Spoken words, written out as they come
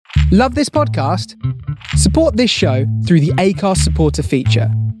Love this podcast? Support this show through the Acast supporter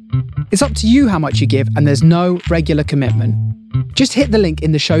feature. It's up to you how much you give, and there's no regular commitment. Just hit the link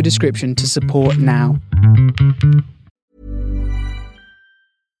in the show description to support now.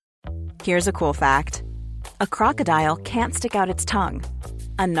 Here's a cool fact. A crocodile can't stick out its tongue.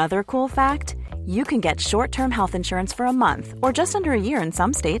 Another cool fact, you can get short-term health insurance for a month or just under a year in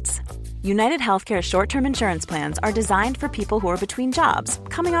some states. United Healthcare short-term insurance plans are designed for people who are between jobs,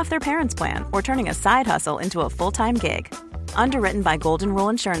 coming off their parents' plan, or turning a side hustle into a full-time gig. Underwritten by Golden Rule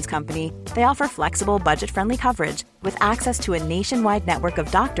Insurance Company, they offer flexible, budget-friendly coverage with access to a nationwide network of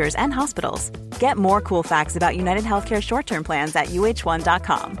doctors and hospitals. Get more cool facts about United Healthcare short-term plans at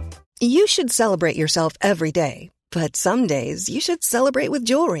uh1.com. You should celebrate yourself every day, but some days you should celebrate with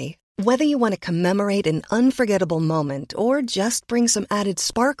jewelry. Whether you want to commemorate an unforgettable moment or just bring some added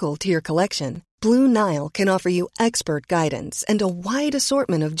sparkle to your collection, Blue Nile can offer you expert guidance and a wide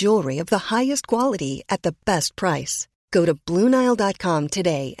assortment of jewelry of the highest quality at the best price. Go to BlueNile.com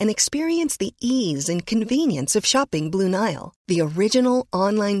today and experience the ease and convenience of shopping Blue Nile, the original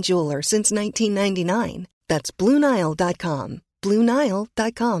online jeweler since 1999. That's BlueNile.com.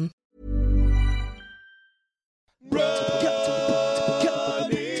 BlueNile.com.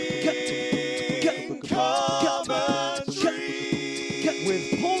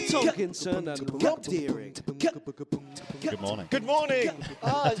 With Paul Tomkinson and Rob Deering. Good morning. Good morning.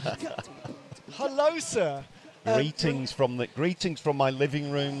 Hello, sir. Greetings from my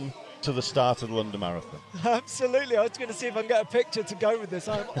living room to the start of the London Marathon. Absolutely. I was going to see if I can get a picture to go with this.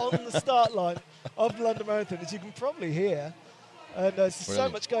 I'm on the start line of the London Marathon, as you can probably hear. And there's so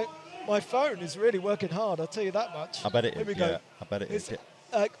much going. My phone is really working hard, I'll tell you that much. I bet it is. Here we go. Yeah, I bet it is.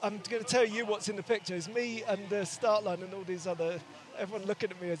 I'm going to tell you what's in the picture. It's me and the start line and all these other... Everyone looking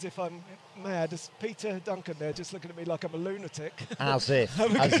at me as if I'm mad. It's Peter Duncan there just looking at me like I'm a lunatic. As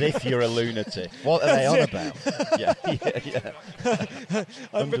if you're a lunatic. What are they on about? Yeah.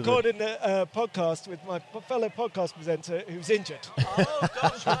 I'm recording a podcast with my fellow podcast presenter who's injured. Oh,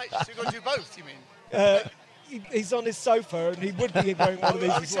 gosh, right. So you're going to do both, you mean? He's on his sofa and he would be wearing one of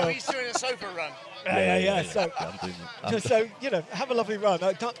these as well. So he's doing a sofa run. Yeah. I'm doing that. So, have a lovely run.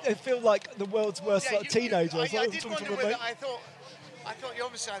 I feel like the world's worst teenager. I did wonder whether I thought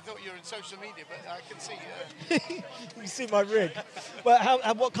you were in social media, but I can see you see my rig. Well,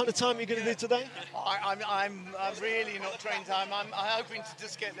 what kind of time are you going to do today? I'm really not trained time. I'm hoping to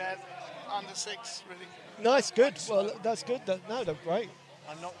just get there under 6, really. Nice, good. Well, that's good. They're great.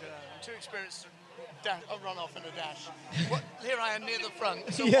 I'm too experienced to run off in a dash. Here I am near the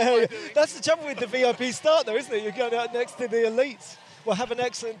front. So yeah. That's the trouble with the VIP start, though, isn't it? You're going out next to the elites. Well, have an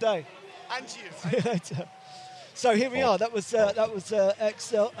excellent day. And you. So here we are. That was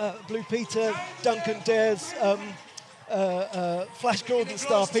Blue Peter, Duncan Dare's Flash Gordon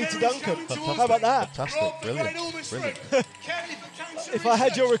star, Peter Duncan. Fantastic. How about that? Fantastic, brilliant. If I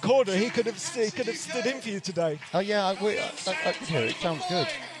had your recorder, he could have stood in for you today. Oh yeah, I can hear it. Sounds good.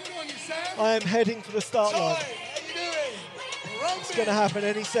 I am heading for the start line. It's going to happen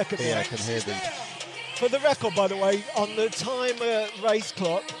any second. Yeah, I can hear them. For the record, by the way, on the timer race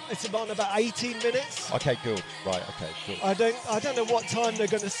clock, it's about 18 minutes. Okay, good. Right, okay, good. I don't know what time they're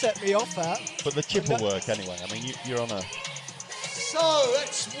going to set me off at. But the chip will work anyway. I mean, you're on a... So,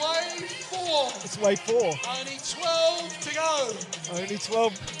 it's wave 4. It's wave 4. Only 12 to go. Only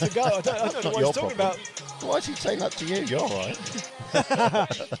 12 to go. I don't know what he's talking about. Why is he saying that to you? You're all right.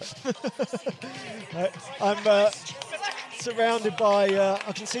 I'm surrounded by...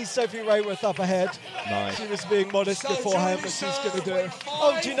 I can see Sophie Rayworth up ahead. Nice. She was being modest beforehand, but she's going to do it.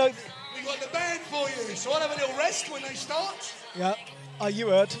 Oh, do you know... We've got the band for you, so I'll have a little rest when they start. Yeah. Oh, you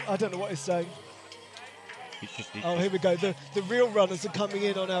heard. I don't know what he's saying. Oh, here we go. The real runners are coming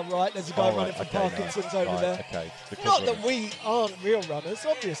in on our right. There's a guy running for Parkinson's over there. Okay. Not that we aren't real runners,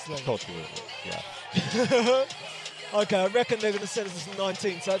 obviously. Of course we will, yeah. Okay, I reckon they're going to send us to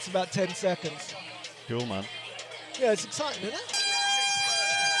 19, so that's about 10 seconds. Cool, man. Yeah, it's exciting, isn't it?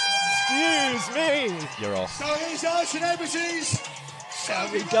 Excuse me. You're off. So here's our celebrities. There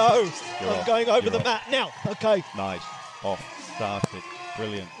we go. You're I'm off. going over You're the off. mat now. Okay. Nice. Off. Started.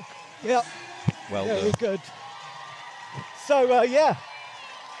 Brilliant. Yeah. Well yeah, done. we're good. So,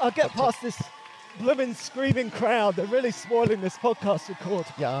 I'll get past this blooming screaming crowd. They're really spoiling this podcast record.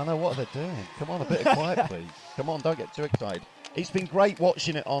 Yeah, I know what they're doing. Come on, a bit of quiet, please. Come on, don't get too excited. It's been great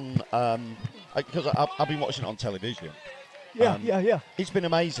watching it on, because I've been watching it on television. Yeah. It's been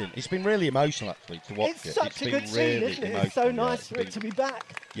amazing. It's been really emotional, actually, to watch it. It's such a good scene, really isn't it? emotional. It's so nice yeah, for it to be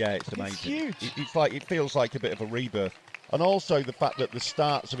back. Yeah, it's amazing. It's huge. It feels like a bit of a rebirth. And also the fact that the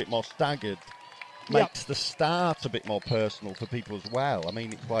start's a bit more staggered makes the start a bit more personal for people as well. I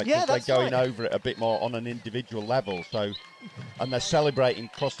mean, it's like Yeah, they're that's going right. over it a bit more on an individual level. So, and they're celebrating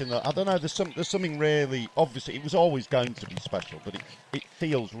crossing the. I don't know. There's something really obviously. It was always going to be special, but it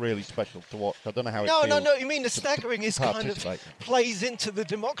feels really special to watch. I don't know how it feels. No. You mean the staggering is kind of participate. plays into the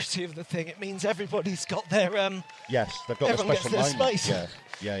democracy of the thing. It means everybody's got their Yes, they've got a everyone special gets their moment. space.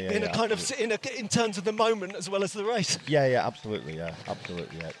 Yeah, in a kind absolutely. of in terms of the moment as well as the race. Yeah, absolutely. Yeah,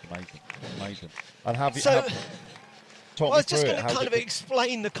 it's amazing. And talk So, me I was just through going it. to How's kind of it-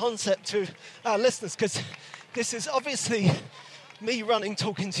 explain the concept to our listeners, because this is obviously me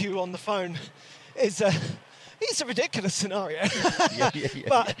talking to you on the phone is it's a ridiculous scenario.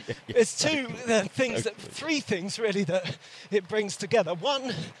 But there's three things really that it brings together.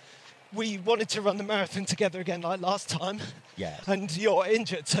 One, we wanted to run the marathon together again like last time. Yes. And you're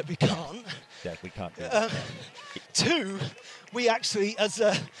injured, so we can't. Yeah, we can't do that. Two, we actually, as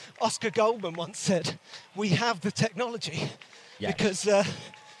Oscar Goldman once said, we have the technology Yes. because of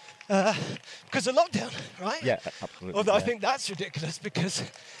lockdown, right? Yeah, absolutely. Although I yeah. think that's ridiculous because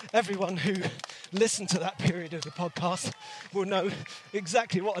everyone who listened to that period of the podcast will know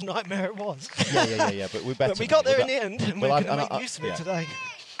exactly what a nightmare it was. Yeah. But we're better. But we got there now. in the end, and Well, we're I've- going to and make I- use of it yeah. today.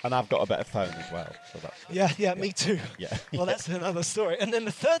 And I've got a better phone as well, so that's good. Yeah, me too. Yeah. Well, that's another story. And then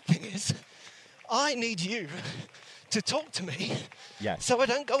the third thing is, I need you to talk to me Yes. so I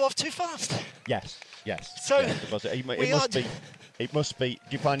don't go off too fast. Yes. So, yes, because it must be. It must be. Do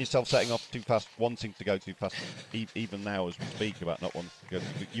you find yourself setting off too fast, wanting to go too fast, even now as we speak about not wanting to go?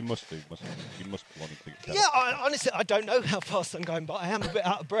 You must do. You must be wanting to go. Yeah, honestly, I don't know how fast I'm going, but I am a bit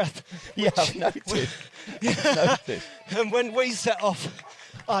out of breath. Yeah, I've noticed. And when we set off,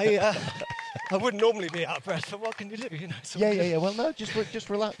 I wouldn't normally be out of breath, but what can you do? So Yeah. Well, no, just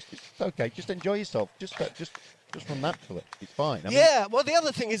relax. It's okay. Just enjoy yourself. Just run naturally. It's fine. I mean, Yeah. Well, the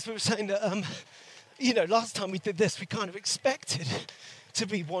other thing is we were saying that last time we did this, we kind of expected to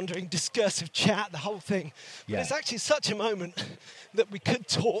be wandering, discursive chat, the whole thing. But Yeah. it's actually such a moment that we could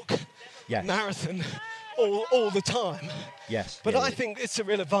talk Yes. marathon all the time. Yes. But yeah, I yeah. think it's a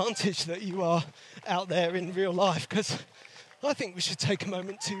real advantage that you are out there in real life, because I think we should take a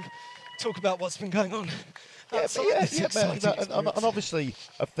moment to talk about what's been going on outside this exciting and experience. obviously,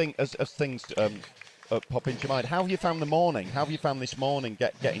 I think as things pop into your mind, how have you found the morning? How have you found this morning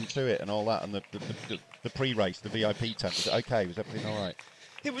getting to it and all that, and the pre-race, the VIP tent? Was it okay? Was everything all right?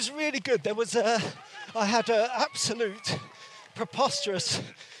 It was really good. I had an absolute preposterous,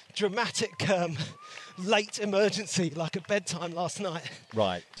 dramatic late emergency, like at bedtime last night.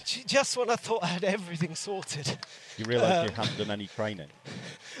 Right. Just when I thought I had everything sorted, You realise you haven't done any training.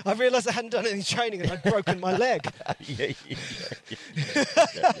 I realised I hadn't done any training and I'd broken my leg. yeah.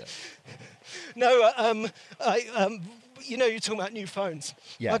 No, you're talking about new phones.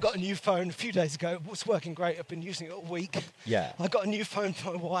 Yes. I got a new phone a few days ago. It was working great. I've been using it all week. Yeah. I got a new phone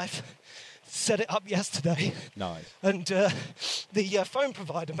for my wife. Set it up yesterday. Nice. And the phone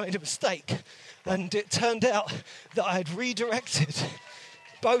provider made a mistake. And it turned out that I had redirected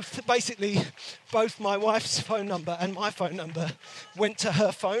both my wife's phone number and my phone number went to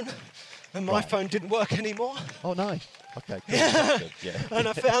her phone. And my Right. phone didn't work anymore. Oh, nice. Okay. Cool. That's good. Yeah. And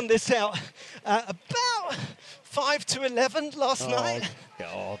I found this out at about 5 to 11 last night.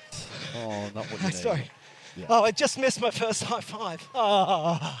 God. Oh, not what you need. Sorry. Yeah. Oh, I just missed my first high five.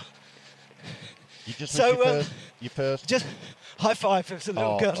 Ah. You just So, missed your first. Just high five. There was a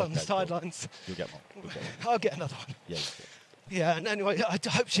little Oh, girl on the okay, cool. sidelines. You'll get one. I'll get another one. Yeah. Yeah, and anyway, I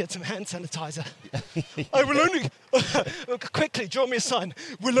hope she had some hand sanitizer. I will only... quickly, draw me a sign.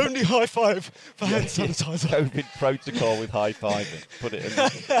 We'll only high five for hand sanitizer. COVID protocol with high fiving. Put it in.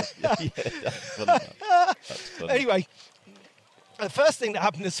 That's funny, man. That's funny. Anyway, the first thing that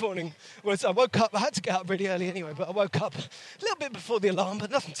happened this morning was I woke up. I had to get up really early anyway, but I woke up a little bit before the alarm, but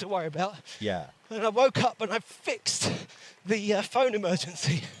nothing to worry about. Yeah. And I woke up and I fixed the phone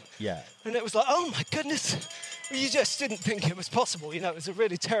emergency. Yeah. And it was like, oh my goodness. You just didn't think it was possible. It was a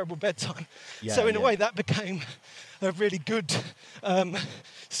really terrible bedtime. Yeah, So in a yeah. way, that became a really good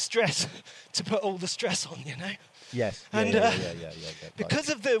stress to put all the stress on, Yes. And, Yeah. Because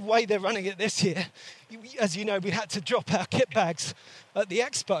of the way they're running it this year, as you know, we had to drop our kit bags at the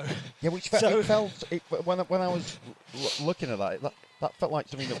expo. Yeah, which So- when I was looking at that, that felt like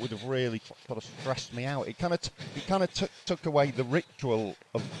something that would have really sort of stressed me out. It kind of took away the ritual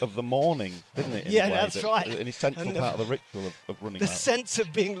of the morning, didn't it? in a Yeah, way that's right. An essential And part of the ritual of running. The out. sense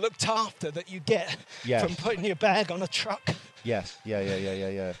of being looked after that you get Yes. from putting your bag on a truck. Yes, yeah,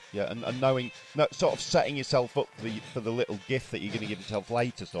 and knowing, sort of setting yourself up for the little gift that you're going to give yourself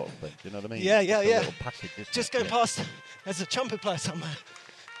later, sort of thing. Do you know what I mean? Yeah. It's a little package, isn't Just it? going past, there's a trumpet player somewhere.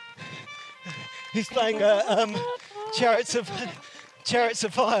 He's playing Chariots of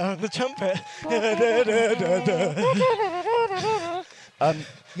Fire on the trumpet.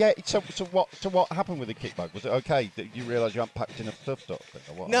 Yeah. So what happened with the kick bag? Was it okay? Did you realise you hadn't packed enough stuff, sort of thing,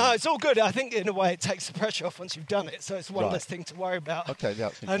 or what? No, it's all good. I think in a way it takes the pressure off once you've done it, so it's one Right. less thing to worry about. Okay,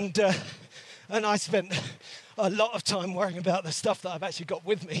 that's interesting. And I spent a lot of time worrying about the stuff that I've actually got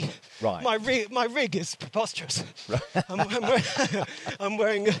with me. Right. My rig is preposterous. Right. I'm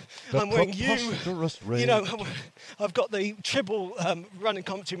wearing you. Preposterous rig. You know, I've got the Tribble running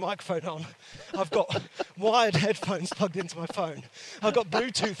commentary microphone on. I've got wired headphones plugged into my phone. I've got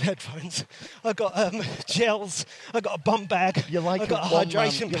Bluetooth headphones. I've got gels. I've got a bum bag. I've got a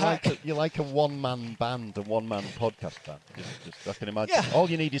hydration pack. You're like a one-man band, a one-man podcast band. Just I can imagine. Yeah. All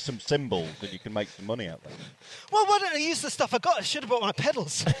you need is some cymbals, and you can make some money out of it. Well, why don't I use the stuff I got? I should have brought my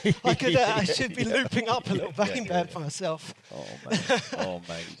pedals. I should be looping up a little backing band for myself. Oh,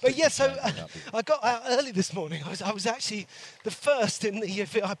 mate. But yeah, so I got out early this morning. I was actually the first in the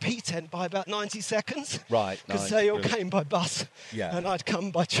VIP tent by about 90 seconds. Right, Because nice, they all brilliant. came by bus. Yeah. And I'd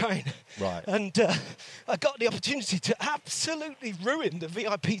come by train. Right. And I got the opportunity to absolutely ruin the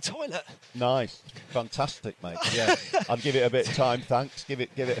VIP toilet. Nice, fantastic, mate. Yeah, I'd give it a bit of time. Thanks. Give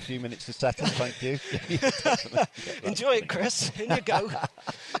it a few minutes to settle. Thank you. Enjoy it, Chris. In you go.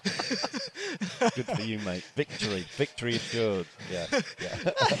 Good for you, mate. Victory is good. Yeah.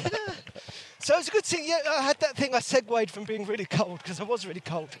 So it's a good thing. Yeah, I had that thing. I segued from being really cold because I was really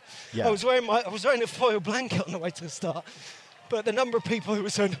cold. Yeah. I was wearing a foil blanket on the way to the start, but the number of people who were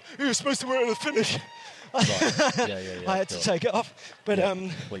saying you were supposed to wear it at the finish, Right. Yeah. I had to take it off. But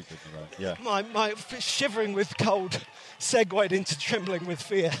Please, yeah. my shivering with cold segued into trembling with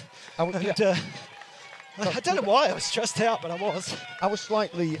fear. I don't know why I was stressed out, but I was. I was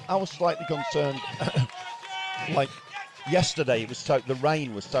slightly concerned. Like yesterday, the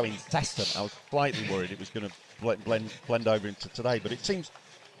rain was so incessant. I was slightly worried it was going to blend over into today. But it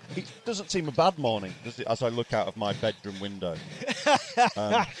doesn't seem a bad morning, does it? As I look out of my bedroom window,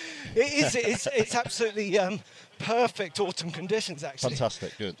 It's absolutely perfect autumn conditions. Actually,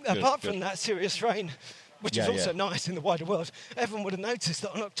 fantastic. Good. Apart from that serious rain, which is Yeah, also yeah. nice in the wider world, everyone would have noticed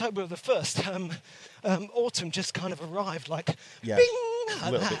that on October the 1st, autumn just kind of arrived like Yeah. bing!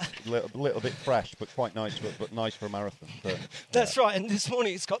 A little bit fresh, but quite nice, but nice for a marathon. But, That's right, and this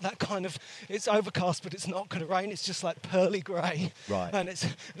morning it's got that kind of, it's overcast, but it's not going to rain, it's just like pearly grey. Right. And it's a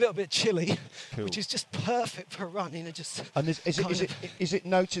little bit chilly, Cool. which is just perfect for a run, you know, just... And is it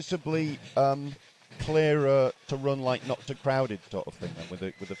noticeably clearer to run like not too crowded sort of thing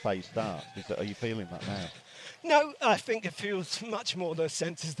then with a phase start? Are you feeling that now? No, I think it feels much more the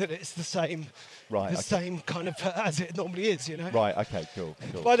sense is that it's the same, same kind of as it normally is, you know. Right. Okay. Cool.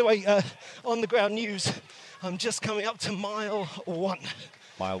 By the way, on the ground news, I'm just coming up to mile 1.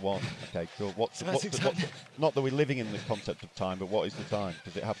 Mile 1. Okay. Cool. Exactly. Not that we're living in the concept of time, but what is the time?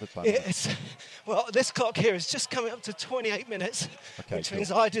 Does it have the time? Well, this clock here is just coming up to 28 minutes, Okay, which cool.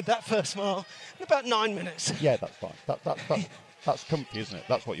 means I did that first mile in about 9 minutes. Yeah, that's fine. That's comfy, isn't it?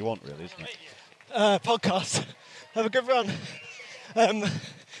 That's what you want, really, isn't it? Podcast. Have a good run.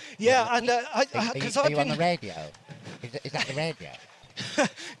 Yeah, and because I've Are you on been. the radio? Is that the radio?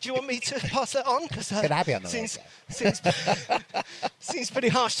 Do you want me to pass that on? Because Could I be on the seems pretty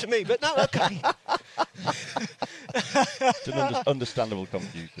harsh to me, but no, okay. It's an understandable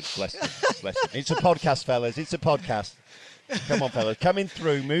confusion. Bless him. It's a podcast, fellas. It's a podcast. Come on, fellas. Coming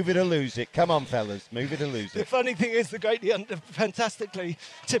through. Move it or lose it. Come on, fellas. Move it or lose The it. funny thing is, the fantastically,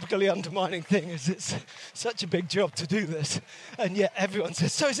 typically undermining thing is it's such a big job to do this, and yet everyone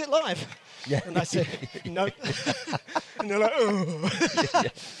says, "So is it live?" Yeah. And I say, "No," and they're like, "Oh."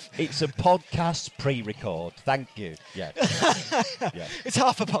 It's a podcast pre-record. Thank you. Yeah. It's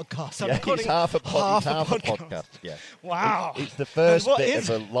half a podcast. I'm Yeah, recording it's half a podcast. podcast. Yeah. Wow. It's the first And what bit is-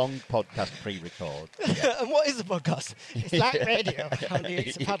 of a long podcast pre-record. And what is a podcast? It's like radio, only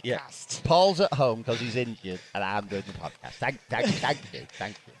it's a Yeah. podcast. Paul's at home because he's injured, and I'm doing the podcast. Thank you.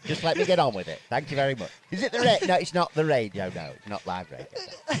 Just let me get on with it. Thank you very much. Is it the radio? No, it's not the radio. No, it's not live radio.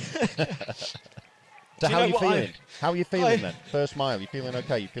 So Do you how know are you what feeling? How are you feeling I- then? First mile, you feeling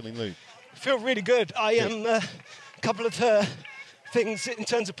okay? You feeling loose? Feel really good. I am a couple of things in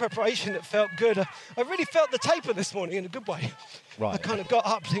terms of preparation that felt good. I really felt the taper this morning in a good way. Right. I kind of got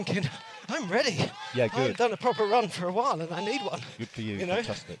up thinking, I'm ready. Yeah, I haven't good. done a proper run for a while, and I need one. Good for you. You know?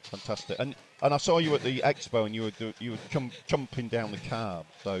 Fantastic. And I saw you at the expo, and you were chumping down the carb.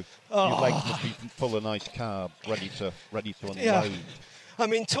 So your legs must be full of nice carb, ready to unload. Yeah. I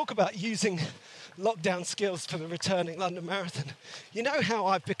mean, talk about using lockdown skills for the returning London Marathon. You know how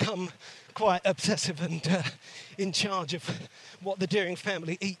I've become quite obsessive and in charge of what the Deering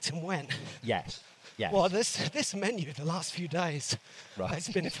family eat and when? Yes. Yes. Well, this menu the last few days has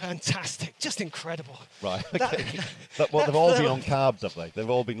been fantastic, just incredible. Right. Okay. They've all been on carbs, have they? They've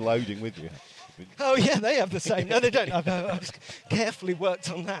all been loading with you. Oh yeah, they have the same. No, they don't. I've carefully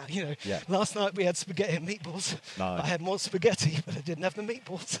worked on that. You know, last night we had spaghetti and meatballs. Nice. I had more spaghetti, but I didn't have the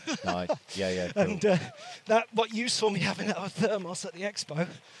meatballs. Nice. Yeah. Cool. And that what you saw me having at a thermos at the expo,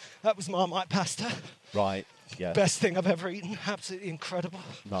 that was Marmite pasta. Right. Yeah. Best thing I've ever eaten. Absolutely incredible.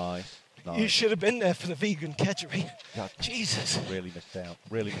 Nice. You should have been there for the vegan kedgeree. Yeah. Jesus. Really missed out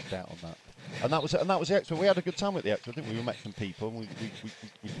on that. And that was the expo. We had a good time at the expo, didn't we? We met some people. And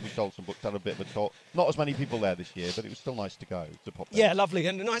we sold some books, had a bit of a talk. Not as many people there this year, but it was still nice to go to pop there. Yeah, lovely,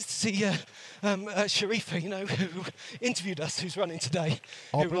 and nice to see Sharifa, you know, who interviewed us, who's running today.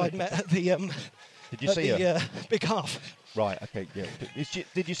 Oh, who brilliant. I met at the Did you see her? Big Half. Right. Okay. Yeah.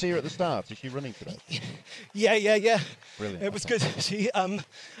 Did you see her at the start? Is she running today? Yeah. Brilliant. It was good. She,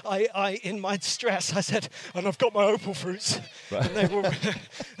 I in my stress, I said, and I've got my opal fruits. Right. And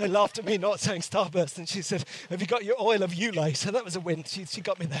they laughed at me not saying Starburst, and she said, "Have you got your oil of Ulay?" So that was a win. She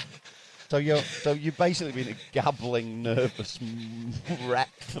got me there. So you've basically been a gabbling, nervous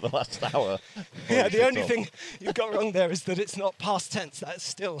wreck for the last hour. Yeah, the only thing you've got wrong there is that it's not past tense. That's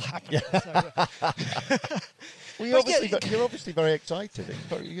still happening. Yeah. Well, you're obviously very excited. It's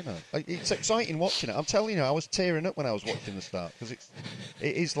very, it's exciting watching it. I'm telling you, I was tearing up when I was watching the start because it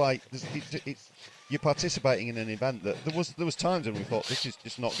is like you're participating in an event that there was times when we thought this is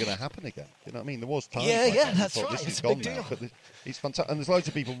just not going to happen again. You know what I mean? There was times. Yeah, that's right. This is It's a gone big now, deal. but it's fantastic. And there's loads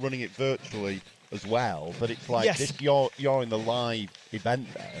of people running it virtually as well. But it's like Yes. you're in the live event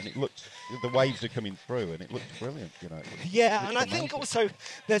there, and it looks the waves are coming through, and it looks brilliant. Yeah, and I think also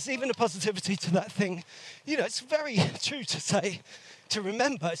there's even a positivity to that thing. You know, it's very true to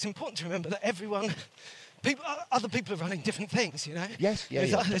remember. It's important to remember that other people are running different things, you know? Yes,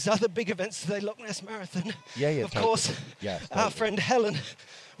 There's other big events today, Loch Ness Marathon. Yeah, Of course, yes, our friend Helen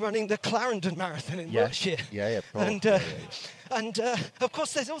running the Clarendon Marathon in Wiltshire. Yeah, of course. And of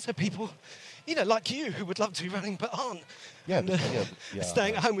course, there's also people, you know, like you who would love to be running but aren't.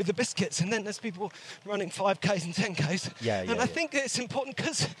 Staying at home with the biscuits. And then there's people running 5Ks and 10Ks. I think it's important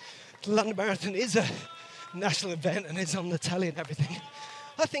because the London Marathon is a national event and is on the telly and everything.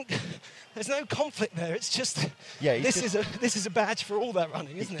 I think there's no conflict there. It's just this is a badge for all that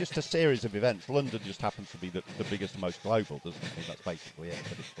running, isn't it? It's just a series of events. London just happens to be the biggest and most global, doesn't it? I mean, that's basically it.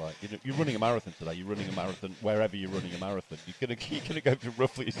 But it's like you're running a marathon today. You're running a marathon wherever you're running a marathon. You're gonna go through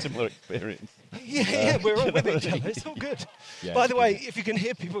roughly a similar experience. Yeah, we're all with each other. It's all good. Yeah, By the way, if you can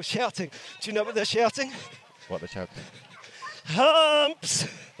hear people shouting, do you know what they're shouting? What they're shouting? Humps!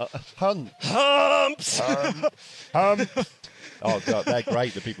 Humps! Oh, God, they're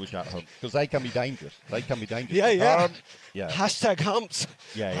great, the people who shout humps, because they can be dangerous. Yeah. Yeah. Hashtag humps.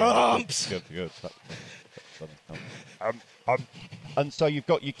 Yeah. Humps. Good. That's funny. And so you've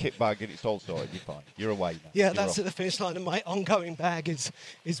got your kit bag and it's all sorted. You're fine. You're away now. Yeah, that's at the finish line, and my ongoing bag is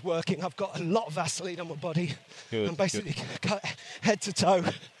working. I've got a lot of Vaseline on my body. Good. I'm basically cut head to toe.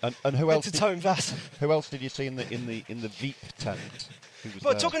 And who else? Head to toe in Vas. Who else did you see in the Veep tent?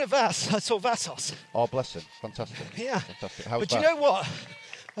 Well, talking of Vas, I saw Vassos. Oh, bless him. Fantastic. Yeah. Fantastic. How's but that? you know what?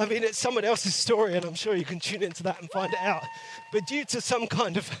 I mean, it's someone else's story, and I'm sure you can tune into that and find it out. But due to some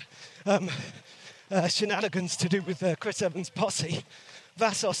kind of shenanigans to do with Chris Evans' posse,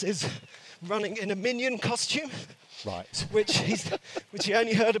 Vassos is running in a Minion costume. Right. Which he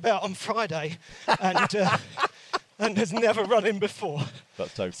only heard about on Friday, and has never run in before.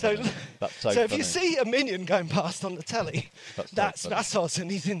 That's so funny. So if you see a Minion going past on the telly, that's funny. Vassos, and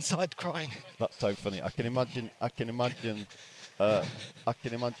he's inside crying. That's so funny. I can imagine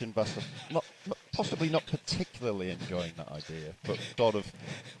Vassos possibly not particularly enjoying that idea, but sort of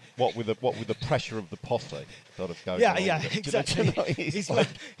what with the pressure of the posse sort of going. Yeah, exactly. He's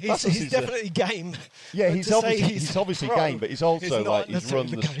definitely game. Yeah, he's obviously game, but he's also he's run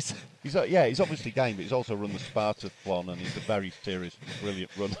the. He's obviously game, but he's also run the Spartathlon, and he's a very serious,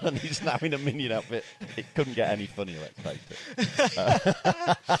 brilliant runner, and he's now in a Minion outfit. It couldn't get any funnier, let's face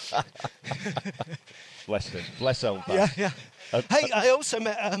it. Bless him. Bless old Vas. Yeah. Hey, I also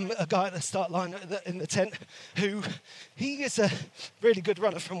met a guy at the start line in the tent he is a really good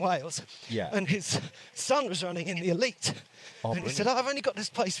runner from Wales. Yeah. And his son was running in the elite. Oh, and he said, I've only got this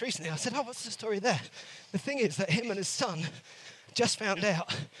place recently. I said, what's the story there? The thing is that him and his son just found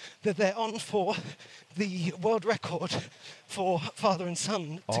out that they're on for the world record for father and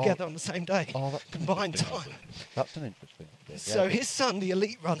son together on the same day, that's combined interesting. time. That's an interesting idea. So yeah. his son, the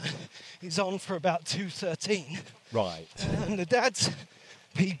elite runner, is on for about 2:13. Right. And the dad's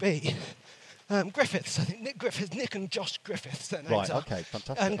PB, Griffiths, I think Nick and Josh Griffiths, their names Right, are. okay,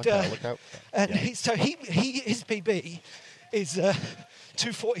 fantastic. And, okay, I'll look out for that. And yeah. his PB is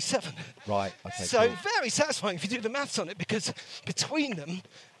 2:47. Right, okay, So cool. very satisfying if you do the maths on it, because between them,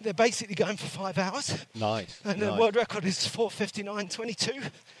 they're basically going for 5 hours. Nice. And the nice. world record is 4:59.22.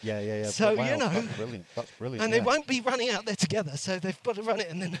 Yeah. So, wow, you know. That's brilliant. And yeah. they won't be running out there together, so they've got to run it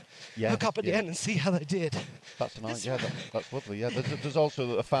and then look up at the end and see how they did. That's nice. Yeah, that's lovely. Yeah, there's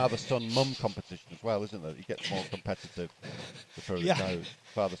also a father-son-mum competition as well, isn't there? It gets more competitive the further it goes.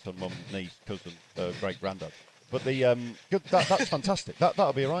 Father, son, mum, niece, cousin, great granddad. But the good. That's fantastic.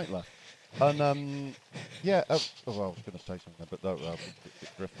 That'll be a right laugh. And yeah. I was going to say something, but no, it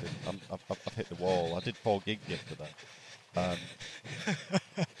drifted. I've hit the wall. I did 4 gigs yesterday. But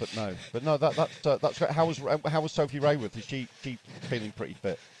no. That's great. How was Sophie Rayworth? Is she feeling pretty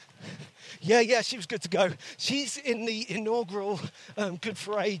fit? Yeah, she was good to go. She's in the inaugural Good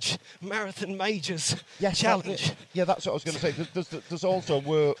for Age Marathon Majors challenge. That's what I was going to say. There's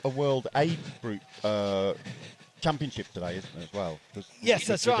also a World Age Group Championship today, isn't there, as well? Yes,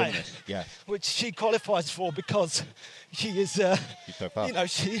 that's right. Yeah. Which she qualifies for because she is, she's so fast. you know,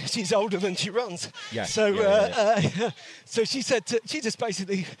 she's older than she runs. Yeah. So, so she said, she just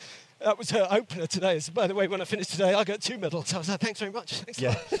basically, that was her opener today. So, by the way, when I finished today, I got 2 medals. I was like, thanks very much. Thanks a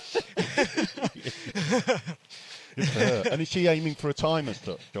lot. Good for her. And is she aiming for a time as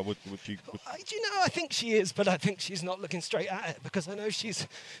such? Or would she? Do you know, I think she is, but I think she's not looking straight at it, because I know she's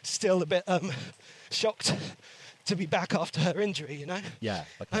still a bit shocked to be back after her injury, you know? Yeah.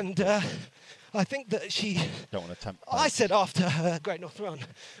 Okay. And I think that she... Don't want to tempt. I said after her Great North Run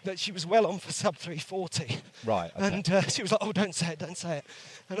that she was well on for sub 3:40. Right. Okay. And she was like, oh, don't say it.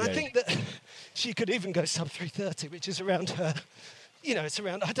 And I think that she could even go sub 3:30, which is around her... You know, it's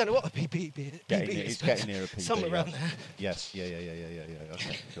around, I don't know what a PB is. It's getting near a PB. Somewhere around there. Yes. Yeah.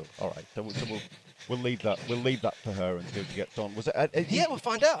 Okay, cool. All right. So we'll leave that. We'll leave that for her until she gets on. Was it? Yeah, we'll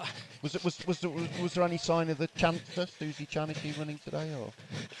find out. Was there any sign of the chancer, Susie Chan? Is she running today, or?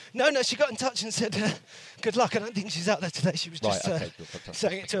 No, she got in touch and said, good luck. I don't think she's out there today. She was just cool,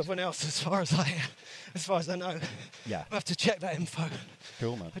 saying it to everyone else as far as I know. Yeah. I have to check that info.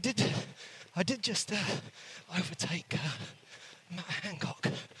 Cool, man. I did just overtake Matt Hancock,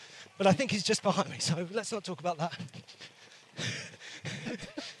 but I think he's just behind me, so let's not talk about that.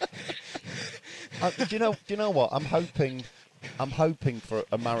 Do you know what? I'm hoping for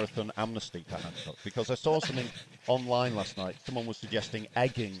a marathon amnesty for Hancock, because I saw something online last night. Someone was suggesting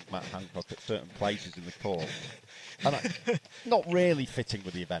egging Matt Hancock at certain places in the course. And not really fitting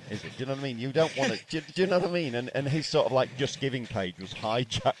with the event, is it? Do you know what I mean? You don't want to. Do you know what I mean? And his sort of like Just Giving page was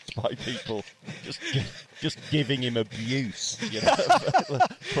hijacked by people just giving him abuse, you know,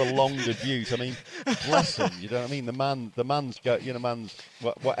 prolonged abuse. I mean, bless him. You know what I mean? The man's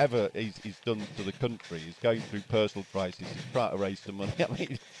whatever he's done to the country. He's going through personal crisis. He's trying to raise some money. I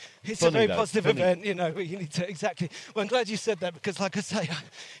mean, it's a very positive event, you know. You need to exactly. Well, I'm glad you said that, because, like I say,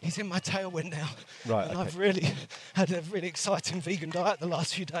 he's in my tailwind now. Right. And Okay. I've really had a really exciting vegan diet the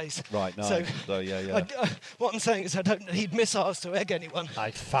last few days. Right. Nice. So yeah. What I'm saying is, I don't need missiles to egg anyone.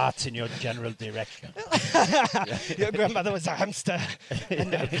 I fart in your general direction. Your grandmother was a hamster,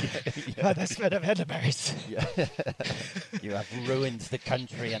 and by the smell of elderberries. Yeah. You have ruined the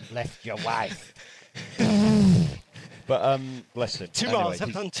country and left your wife. But bless him. 2 Anyway, miles.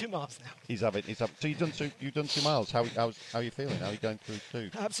 I've done 2 miles now. He's having. So you've done 2 miles. How are you feeling? How are you going through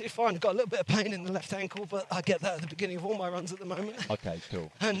 2? Absolutely fine. I've got a little bit of pain in the left ankle, but I get that at the beginning of all my runs at the moment. Okay,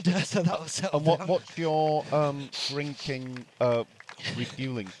 cool. And so that will settle And down. what's your drinking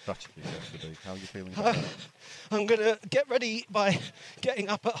refueling strategy yesterday? How are you feeling about that? I'm going to get ready by getting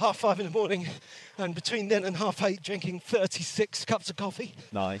up at 5:30 in the morning, and between then and 8:30 drinking 36 cups of coffee.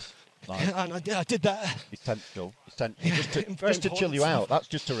 Nice. And I did that. Essential. Yeah, Just to very chill important you out. stuff. That's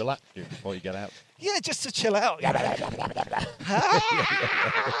just to relax you before you get out. Yeah, just to chill out.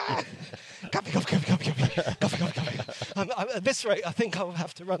 Coffee. At this rate, I think I'll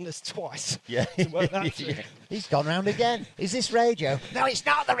have to run this twice. Yeah. To work that through. Yeah. He's gone round again. Is this radio? No, it's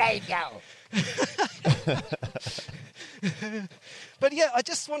not the radio. But yeah, I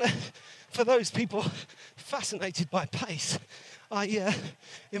just want to, for those people fascinated by pace,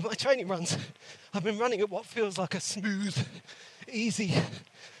 in my training runs, I've been running at what feels like a smooth, easy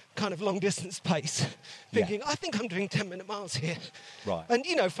kind of long distance pace, thinking, I think I'm doing 10-minute miles here. Right. And,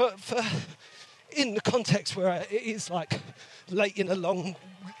 you know, for in the context where it is like late in a long,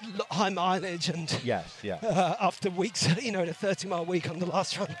 high mileage and Yes, yeah. after weeks, in a 30-mile week on the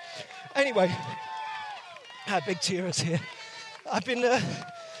last run. Anyway, our big cheerers here. I've been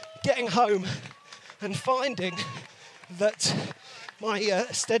getting home and finding that my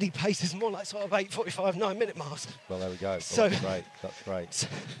steady pace is more like sort of 8:45, 9-minute miles. Well, there we go. So- That's great. That's great.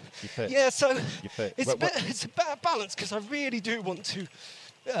 You fit. Yeah, so You fit. it's a better balance because I really do want to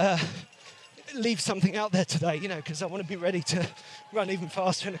leave something out there today, because I want to be ready to run even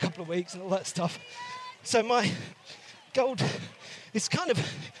faster in a couple of weeks and all that stuff. So my gold, it's kind of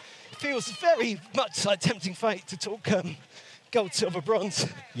feels very much like tempting fate to talk gold, silver, bronze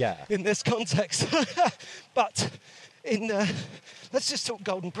Yeah. in this context. But let's just talk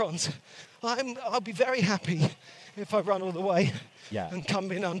gold and bronze. I'll be very happy if I run all the way and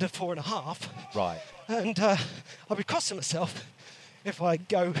come in under 4.5. Right. And I'll be crossing myself if I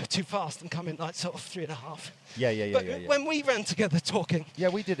go too fast and come in like sort of 3.5. Yeah. But when we ran together talking, Yeah,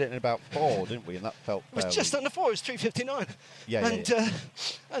 we did it in about 4, didn't we? And that felt it was fairly- just under 4. It was 3:59. Yeah,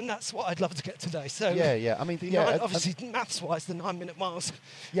 And that's what I'd love to get today. So Yeah. I mean, yeah. obviously, maths-wise, the 9-minute miles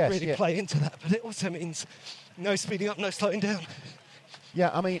Yes, really yeah. play into that. But it also means no speeding up, no slowing down. Yeah,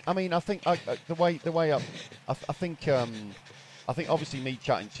 I mean, I think the way I think obviously me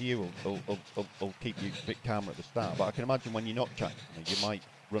chatting to you will keep you a bit calmer at the start, but I can imagine when you're not chatting to me, you might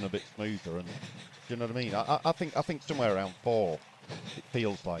run a bit smoother. And do you know what I mean? I think somewhere around 4, it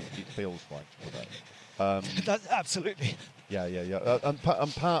feels like today. That's absolutely. Yeah. And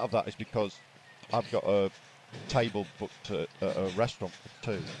part of that is because I've got a table booked at a restaurant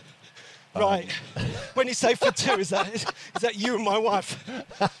for 2. Right. When you say for 2, is that you and my wife?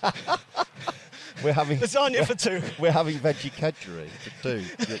 We're having Lasagna for 2. We're having veggie kedgeree for 2.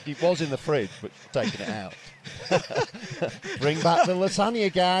 It was in the fridge, but taking it out. Bring back the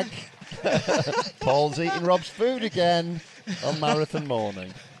lasagna gag. Paul's eating Rob's food again on marathon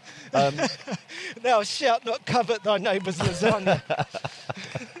morning. Now shout not covet thy neighbour's lasagna.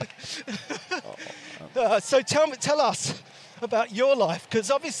 So tell us about your life, because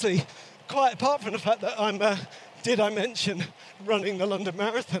obviously, quite apart from the fact that did I mention running the London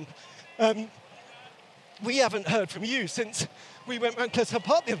Marathon, we haven't heard from you since we went round Clissold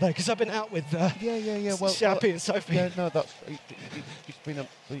Park the other day, because I've been out with Shappy and Sophie. Yeah, no, it's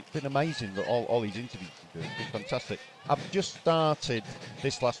been amazing that all these interviews have been fantastic. I've just started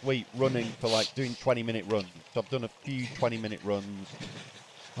this last week running for doing 20-minute runs. So I've done a few 20-minute runs.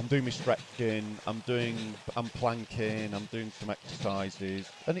 I'm doing my stretching, I'm planking, I'm doing some exercises,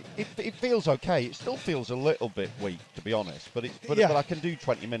 and it feels okay. It still feels a little bit weak, to be honest, but I can do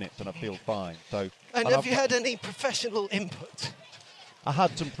 20 minutes and I feel fine. And have you had any professional input? I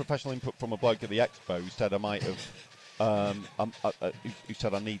had some professional input from a bloke at the expo who said I might have, who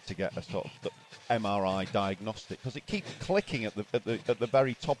said I need to get a sort of MRI diagnostic, because it keeps clicking at the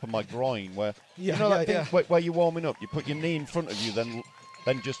very top of my groin where where you're warming up, you put your knee in front of you,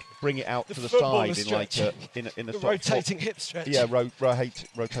 then just bring it out to the side in a sort rotating hip stretch. Yeah,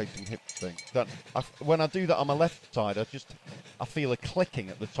 rotating hip thing. When I do that on my left side, I feel a clicking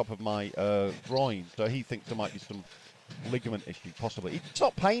at the top of my groin. So he thinks there might be some ligament issue, possibly. It's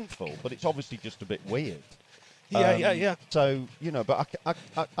not painful, but it's obviously just a bit weird. Yeah. So but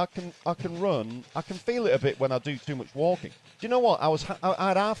I can run. I can feel it a bit when I do too much walking. Do you know what? I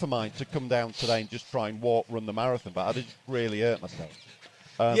had half a mind to come down today and just try and run the marathon, but I didn't really hurt myself.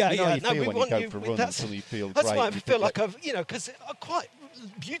 You know how you feel when you go for a run until you feel great. That's why I feel like I've, because quite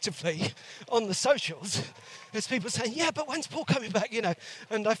beautifully on the socials, there's people saying, yeah, but when's Paul coming back,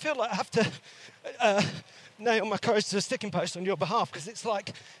 And I feel like I have to nail my courage to a sticking post on your behalf, because it's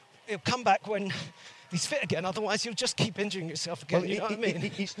like he'll come back when he's fit again. Otherwise, you'll just keep injuring yourself again. You know what I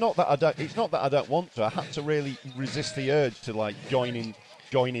mean? It's not that I don't want to. I had to really resist the urge to join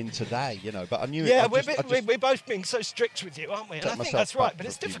in today, But I knew. Yeah, we're both being so strict with you, aren't we? And I think that's right. But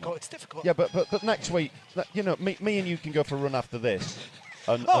it's difficult. It's difficult. Yeah, but next week, me and you can go for a run after this,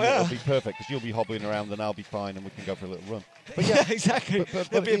 and it'll be perfect, because you'll be hobbling around and I'll be fine, and we can go for a little run. But yeah, exactly.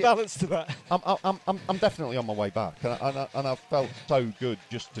 There'll be a balance to that. I'm definitely on my way back, and I felt so good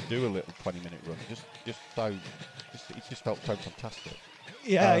just to do a little 20-minute run. It just felt so fantastic.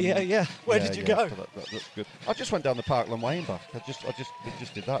 Yeah. Where did you go? So that's good. I just went down the Parkland Way and back. I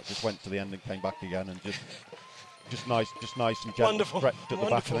just did that. Just went to the end and came back again, and just nice and gentle, stretched at the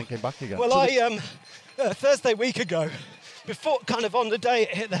back and then came back again. Well, Thursday week ago, before kind of on the day it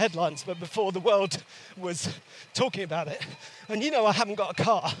hit the headlines, but before the world was talking about it, and I haven't got a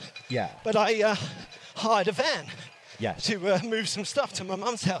car. Yeah. But I hired a van. Yes. To move some stuff to my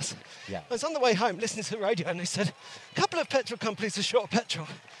mum's house. Yeah. I was on the way home listening to the radio, and they said a couple of petrol companies are short of petrol.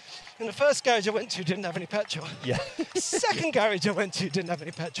 And the first garage I went to didn't have any petrol. Yeah. Second garage I went to didn't have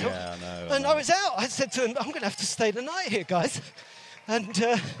any petrol. Yeah, I know. And I was out. I said to them, I'm going to have to stay the night here, guys. And It's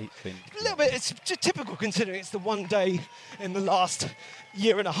been a little bit, it's typical considering it's the one day in the last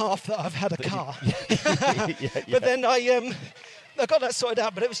year and a half that I've had a car. But then I got that sorted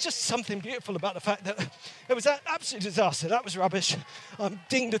out, but it was just something beautiful about the fact that it was an absolute disaster. That was rubbish.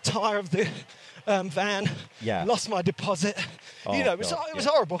 Dinged a tyre of the van, lost my deposit. It was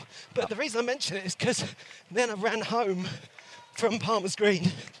horrible. But the reason I mention it is because then I ran home from Palmer's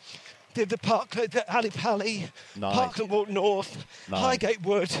Green, did the Ali Pally, Parkland Walk North, Highgate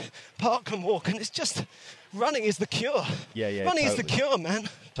Wood, Parkland Walk, and it's just, running is the cure. Running is the cure, man.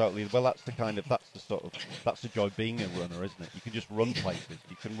 Totally. Well, that's the joy of being a runner, isn't it? You can just run places.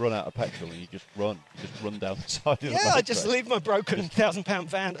 You can run out of petrol and you just run down the side of the road. Yeah, I just leave my broken £1,000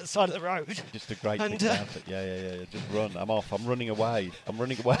 van at the side of the road. Just a great thing about it. Yeah. Just run. I'm off. I'm running away. I'm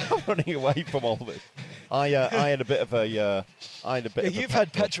running away from all this. I had a bit of a. You've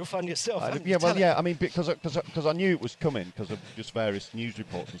had petrol fun yourself. I mean, because I knew it was coming because of just various news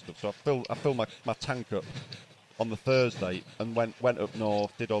reports and stuff. So I filled my tank up on the Thursday and went up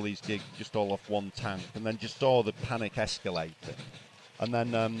north, did all these gigs just all off one tank, and then just saw the panic escalating. And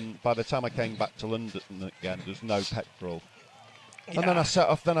then by the time I came back to London again, there's no petrol. Yeah. And then I set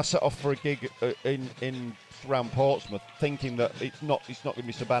off for a gig in around Portsmouth, thinking that it's not going to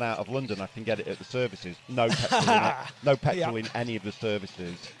be so bad out of London. I can get it at the services. No petrol in any of the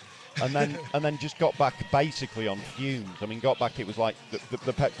services. And then just got back basically on fumes. I mean, got back, it was like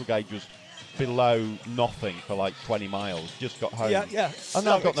the petrol gauge was below nothing for like 20 miles. Just got home. Yeah. And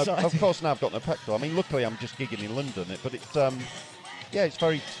now I've got no petrol. I mean, luckily I'm just gigging in London, but it's it's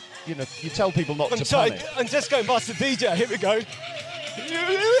very, you tell people not to panic. I'm just going past the DJ. Here we go.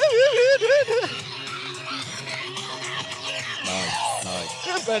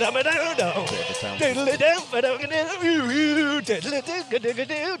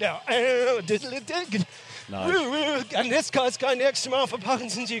 Nice. And this guy's going the extra mile for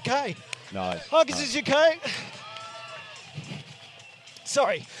Parkinson's UK. Nice. Parkinson's UK.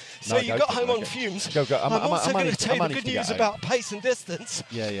 Sorry. So you got home on fumes. Go. I'm also going to tell you the good news about pace and distance.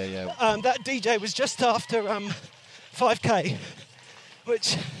 Yeah. That DJ was just after 5K,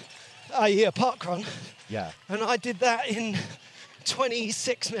 which a park run. Yeah. And I did that in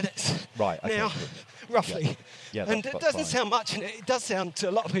 26 minutes. Right. Okay, now, roughly. Yeah. And it doesn't sound much, and it does sound to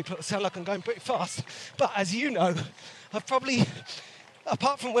a lot of people, it sounds like I'm going pretty fast. But as you know, I've probably,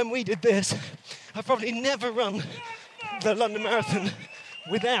 apart from when we did this, I've probably never run the London Marathon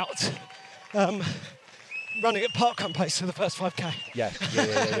without running at parkrun pace for the first 5K. Yes.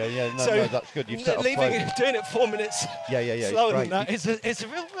 Yeah. No, that's good. You've set up doing it 4 minutes slower than that is a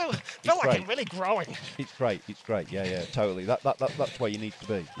real feel like I'm really growing. It's great. Yeah, totally. That's where you need to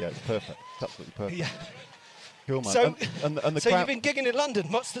be. Yeah, it's perfect. It's absolutely perfect. Yeah. Cool, man. So, and you've been gigging in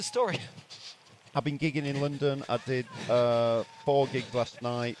London. What's the story? I've been gigging in London. I did 4 gigs last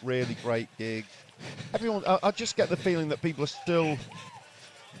night. Really great gigs. Everyone, I just get the feeling that people are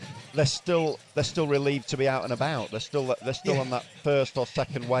they're still relieved to be out and about. They're still on that first or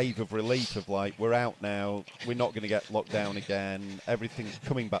second wave of relief of like, we're out now, we're not going to get locked down again, everything's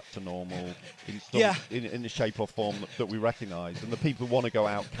coming back to normal in the shape or form that we recognise, and the people who want to go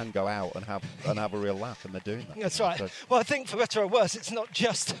out can go out and have a real laugh, and they're doing that. That's right. So, well, I think for better or worse, it's not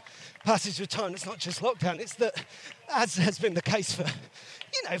just passage of time, it's not just lockdown, it's that, as has been the case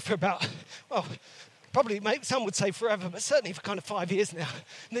for about, well, probably, some would say forever, but certainly for kind of 5 years now.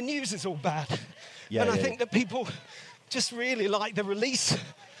 The news is all bad. I think that people just really like the release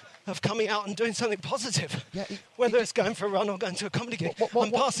of coming out and doing something positive. Yeah, whether it's going for a run or going to a comedy gig.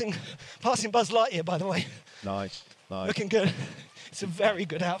 I'm passing Buzz Lightyear, by the way. Nice. Looking good. It's a very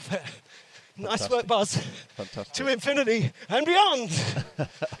good outfit. Nice work, Buzz. Fantastic. To infinity and beyond.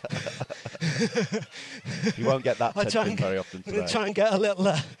 You won't get that very often today. I'm going to try and get a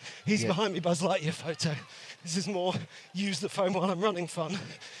little he's behind me Buzz Lightyear photo. This is more use the phone while I'm running fun.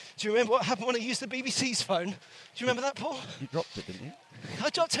 Do you remember what happened when I used the BBC's phone? Do you remember that, Paul? You dropped it, didn't you? I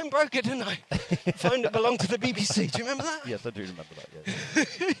dropped it and broke it, didn't I? Phone that belonged to the BBC. Do you remember that? Yes, I do remember that,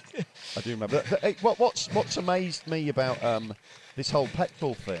 yes. I do remember that. Hey, what's amazed me about this whole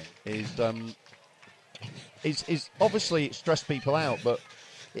petrol thing is obviously it stressed people out, but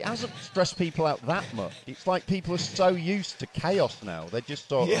it hasn't stressed people out that much. It's like people are so used to chaos now. They're just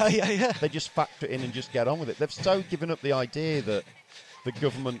they just factor it in and just get on with it. They've so given up the idea that the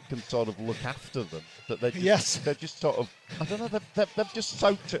government can sort of look after them, that they're just sort of, I don't know, they've just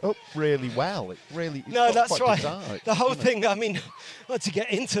soaked it up really well. It's that's right. Bizarre, the whole thing, I mean, to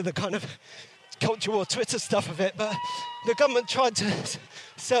get into the kind of culture war Twitter stuff of it, but the government tried to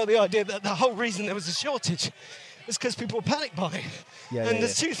sell the idea that the whole reason there was a shortage was because people were panic buying.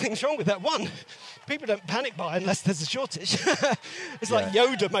 There's two things wrong with that. One, people don't panic buy unless there's a shortage. It's like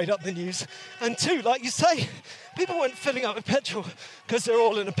Yoda made up the news. And two, like you say, people weren't filling up with petrol because they're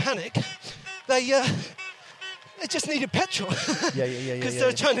all in a panic. They just needed petrol. Because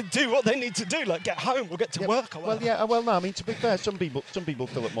they're trying to do what they need to do, like get home or get to work or whatever. No, I mean, to be fair, some people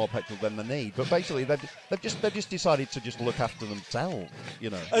fill up more petrol than they need, but basically they've just decided to just look after themselves, you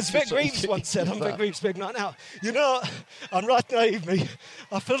know. As Vic Reeves once said on Vic Reeves' Big Night Out, you know, I'm right naive, me.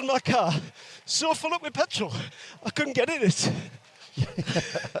 I filled my car so full up with petrol, I couldn't get in it.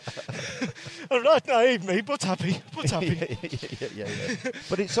 I'm right naive, me, but happy. But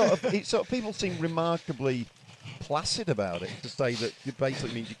it's sort of people seem remarkably placid about it, to say that it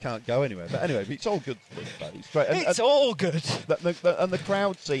basically means you can't go anywhere. But anyway, it's all good stuff. It's great. It's all good. And the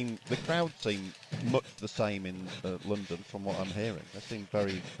crowd seem much the same in London, from what I'm hearing. They seem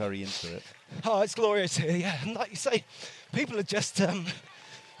very, very into it. Oh, it's glorious here, yeah. And like you say, people are just,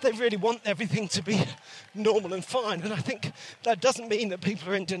 they really want everything to be normal and fine. And I think that doesn't mean that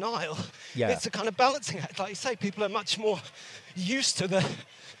people are in denial. Yeah. It's a kind of balancing act. Like you say, people are much more used to the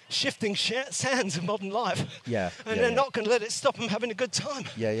shifting sands of modern life. And they're not going to let it stop them having a good time.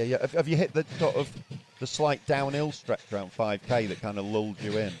 Have you hit the sort of the slight downhill stretch around 5K that kind of lulled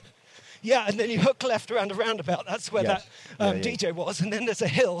you in? Yeah, and then you hook left around a roundabout. That's where that DJ was. And then there's a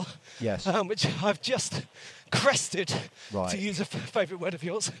hill, which I've just crested, to use a favourite word of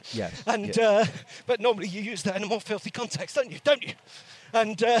yours. And but normally you use that in a more filthy context, don't you?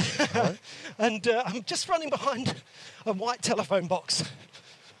 And and I'm just running behind a white telephone box.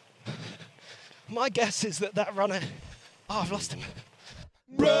 My guess is that runner... Oh, I've lost him.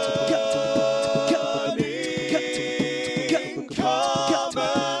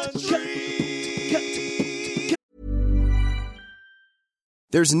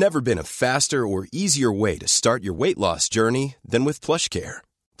 There's never been a faster or easier way to start your weight loss journey than with PlushCare.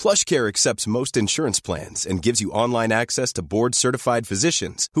 PlushCare accepts most insurance plans and gives you online access to board-certified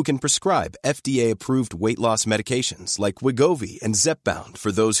physicians who can prescribe FDA-approved weight loss medications like Wegovy and Zepbound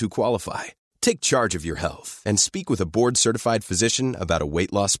for those who qualify. Take charge of your health and speak with a board-certified physician about a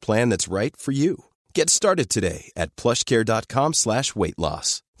weight loss plan that's right for you. Get started today at plushcare.com/weight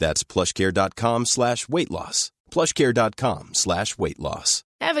loss. That's plushcare.com/weight loss. plushcare.com/weight loss.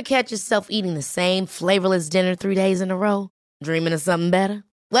 Ever catch yourself eating the same flavorless dinner 3 days in a row? Dreaming of something better?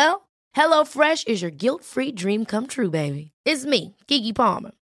 Well, HelloFresh is your guilt-free dream come true, baby. It's me, Keke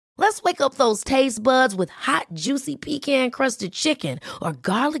Palmer. Let's wake up those taste buds with hot, juicy pecan-crusted chicken or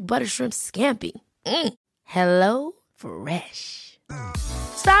garlic butter shrimp scampi. Hello Fresh.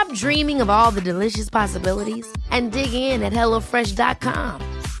 Stop dreaming of all the delicious possibilities and dig in at HelloFresh.com.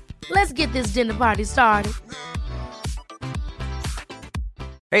 Let's get this dinner party started.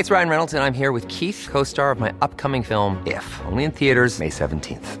 Hey, it's Ryan Reynolds, and I'm here with Keith, co-star of my upcoming film, If, only in theaters May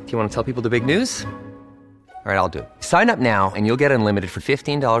 17th. Do you want to tell people the big news? All right, I'll do it. Sign up now and you'll get unlimited for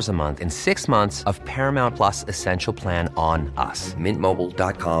 $15 a month and 6 months of Paramount Plus Essential Plan on us.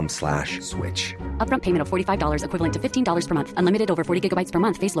 MintMobile.com/switch. Upfront payment of $45 equivalent to $15 per month. Unlimited over 40 gigabytes per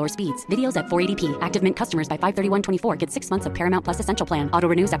month. Face lower speeds. Videos at 480p. Active Mint customers by 531.24 get 6 months of Paramount Plus Essential Plan. Auto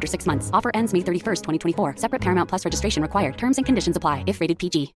renews after 6 months. Offer ends May 31st, 2024. Separate Paramount Plus registration required. Terms and conditions apply if rated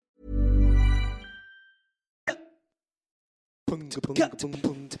PG.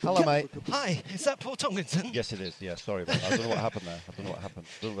 Hello, mate. Hi, is that Paul Tomlinson? Yes, it is. Yeah, sorry about that. I don't know what happened there.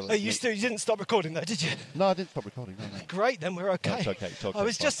 You didn't stop recording though, did you? No, I didn't stop recording. No. Great, then we're okay. That's okay. I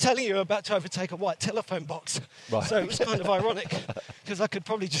was just telling you about to overtake a white telephone box. Right. So it was kind of ironic because I could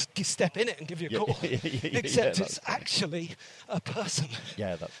probably just step in it and give you a call. Except it's actually a person.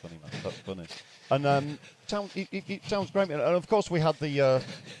 Yeah, that's funny, man. That's funny. And it sounds great. And of course, we had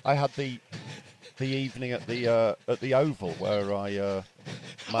I had the evening at the Oval where I.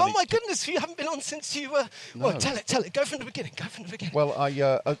 Oh my goodness! You haven't been on since you were. No. Well, tell it. Go from the beginning. Well, I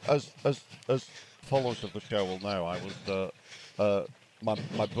as followers of the show will know, I was my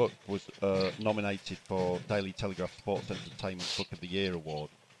book was nominated for Daily Telegraph Sports Entertainment Book of the Year award,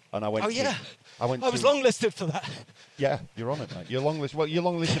 and I went. Oh yeah. I was longlisted for that. Yeah, you're on it, mate. You're longlisted. Well, you're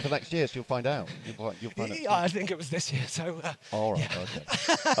longlisted for next year, so you'll find out. You'll find out. Yeah, I think it was this year. So. All right. Yeah.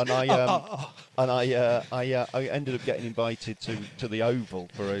 Okay. I ended up getting invited to the Oval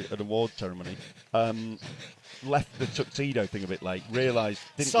for an award ceremony. Left the tuxedo thing a bit late.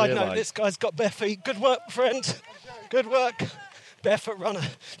 Side note: this guy's got bare feet. Good work, friend. Good work. Barefoot runner.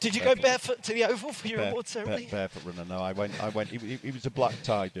 Did you go barefoot to the Oval for your award ceremony? Barefoot runner. No, I went. It was a black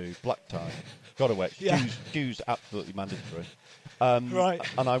tie, dude. Black tie. Got to wear shoes absolutely mandatory. Right.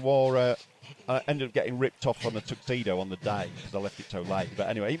 And I wore I ended up getting ripped off on a tuxedo on the day because I left it so late. But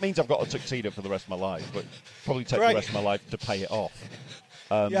anyway, it means I've got a tuxedo for the rest of my life, but probably take the rest of my life to pay it off.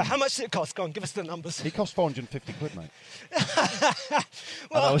 How much did it cost? Go on, give us the numbers. It cost 450 quid, mate.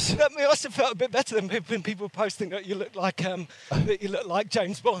 Well, that must have felt a bit better than when people were posting that you look like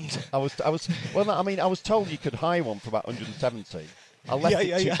James Bond. I was told you could hire one for about 170. I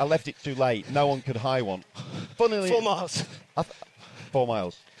left it too late. No one could hire one. Funnily, 4 miles. 4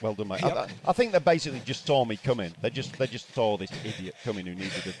 miles. Well done, mate. Yep. I think they basically just saw me coming. They just saw this idiot coming who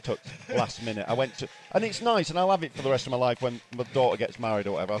needed a tux last minute. And it's nice, and I'll have it for the rest of my life. When my daughter gets married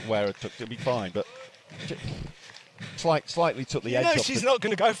or whatever, I'll wear a tux. It'll be fine. But slightly took the edge off. She's not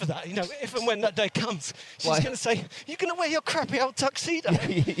going to go for that. If and when that day comes, she's going to say, "You're going to wear your crappy old tuxedo."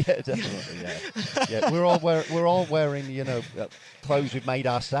 Yeah, definitely. Yeah. We're all wearing clothes we've made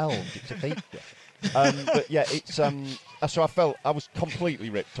ourselves. It's a feature. But yeah, it's so I was completely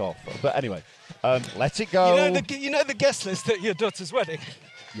ripped off. But anyway, let it go. You know the guest list at your daughter's wedding.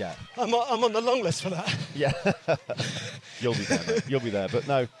 Yeah, I'm on the long list for that. Yeah, you'll be there, mate. You'll be there. But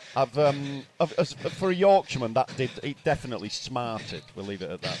no, for a Yorkshireman, it definitely smarted. We'll leave it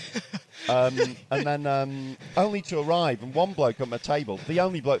at that. And then only to arrive, and one bloke at my table, the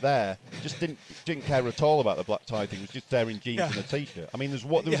only bloke there, just didn't care at all about the black tie thing. Was just there in jeans and a t-shirt. I mean, there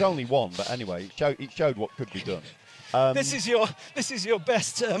was only one, but anyway, it showed what could be done. This is your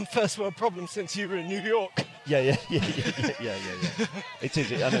best first world problem since you were in New York. Yeah. It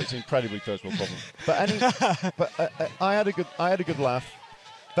is. I know it's an incredibly first world problem. But I had a good laugh.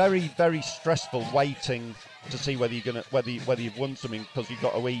 Very, very stressful waiting to see whether you've won something because you've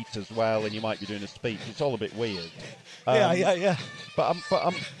got to eat as well and you might be doing a speech. It's all a bit weird. Yeah. But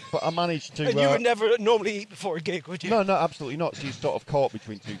I managed to. And you would never normally eat before a gig, would you? No, absolutely not. So you're sort of caught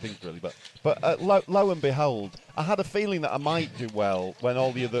between two things, really. But lo and behold, I had a feeling that I might do well when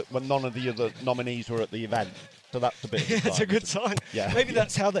none of the other nominees were at the event. So that's a bit. That's a good sign. Yeah, maybe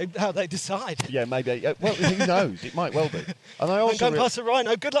that's how they decide. Yeah, maybe. Well, who knows? It might well be. And I also I'm going past the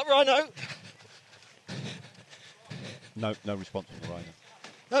Rhino. Good luck, Rhino. No response from the Rhino.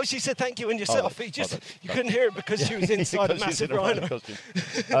 No, she said thank you and yourself. You couldn't hear it because she was inside a massive rhino.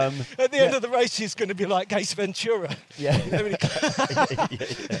 At the end of the race, she's going to be like Ace Ventura. Yeah.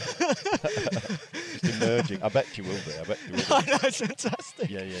 Just emerging. I bet she will be. I know, it's fantastic.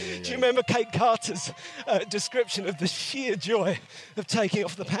 Yeah. Do you remember Kate Carter's description of the sheer joy of taking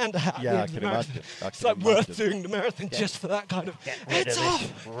off the panda hat? Yeah, I can imagine. It's like worth doing the marathon just for that kind of. It's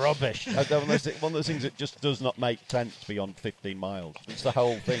off. Rubbish. One of those things that just does not make sense beyond 15 miles. It's the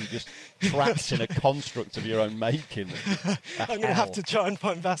whole thing just trapped in a construct of your own making. I'm going to have to try and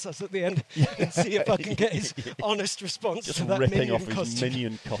find Vassos at the end and see if I can get his honest response just to that ripping minion off his costume.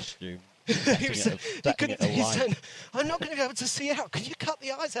 minion costume. He said, I'm not going to be able to see out. Can you cut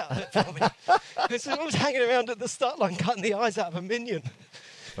the eyes out of it for me? Because I was hanging around at the start line cutting the eyes out of a minion.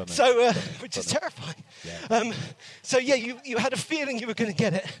 Funny. So, which is terrifying. Yeah. So yeah, you had a feeling you were going to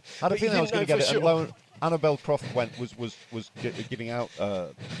get it. I had a feeling I was going to get it. Sure. And Annabelle Croft was giving out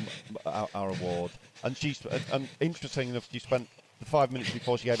our award, and interesting enough, she spent the 5 minutes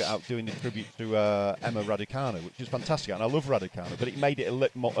before she gave it out doing the tribute to Emma Raducanu, which is fantastic, and I love Raducanu, but it made it a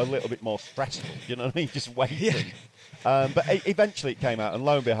little bit more stressful. You know what I mean? Just waiting. Yeah. But eventually it came out, and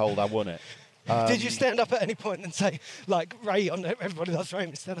lo and behold, I won it. Did you stand up at any point and say, like Ray on Everybody Loves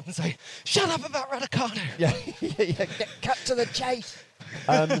Raymond, stand up and say, "Shut up about Raducanu"? Yeah. Cut to the chase.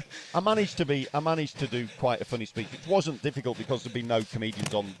 I managed to do quite a funny speech. It wasn't difficult because there'd been no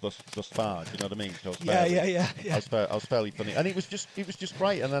comedians on thus far. Do you know what I mean? So I was fairly funny, and it was just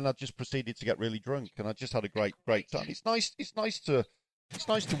great. And then I just proceeded to get really drunk, and I just had a great time. It's nice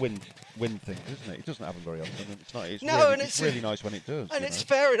to win things, isn't it? It doesn't happen very often. It's really nice when it does. And it's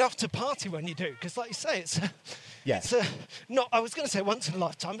fair enough to party when you do, because like you say, it's not. I was going to say once in a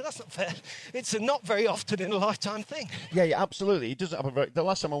lifetime, but that's not fair. It's a not very often in a lifetime thing. Yeah, absolutely. It doesn't happen the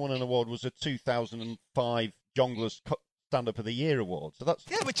last time I won an award was a 2005 Jonglers Stand-Up of the Year award. So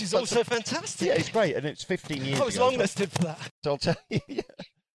which is also fantastic. Yeah, it's great, and it's 15 years ago. I was longlisted for that. So I'll tell you.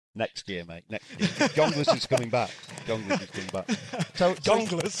 Next year, mate. Next year. Jonglers is coming back. So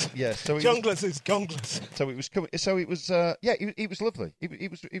Jonglers. Yeah. So Jonglers is Gonglers. So it was coming. So it was. It was lovely.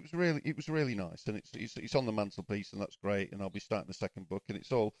 It was really nice, and it's on the mantelpiece, and that's great. And I'll be starting the second book, and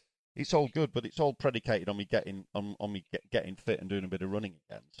it's all good, but it's all predicated on me getting fit and doing a bit of running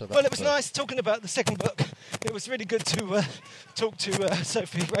again. So it was nice talking about the second book. It was really good to talk to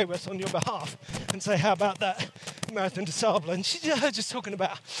Sophie Rayworth on your behalf and say, how about that Marathon des Sables? And she heard just talking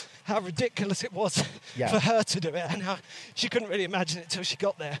about how ridiculous it was for her to do it, and how she couldn't really imagine it till she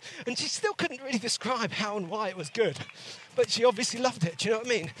got there. And she still couldn't really describe how and why it was good. But she obviously loved it, do you know what I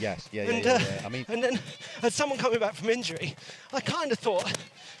mean? Yes, yeah. I mean, and then as someone coming back from injury, I kind of thought,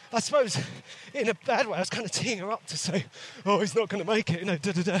 I suppose in a bad way, I was kind of teeing her up to say, oh, he's not going to make it, you know,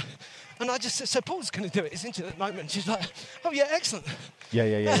 da-da-da. And I just said, so Paul's going to do it. He's injured at the moment. And she's like, oh, yeah, excellent. Yeah.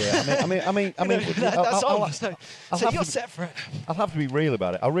 I mean, that's on. So you're set for it. I'll have to be real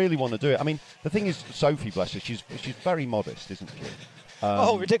about it. I really want to do it. I mean, the thing is, Sophie, bless her, she's very modest, isn't she?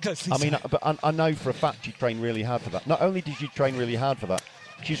 Ridiculously. I mean, but I know for a fact she trained really hard for that. Not only did she train really hard for that,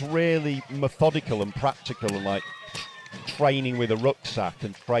 she's really methodical and practical and like training with a rucksack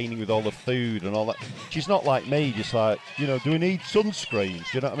and training with all the food and all that. She's not like me, just like, you know, do we need sunscreens?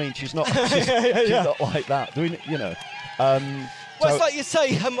 Do you know what I mean? She's not. She's not like that. Do we? You know. Well, it's like you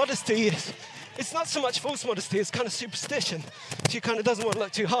say, her modesty is. It's not so much false modesty, it's kind of superstition. She kind of doesn't want to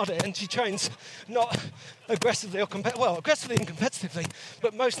look too hard at it, and she trains not aggressively or aggressively and competitively,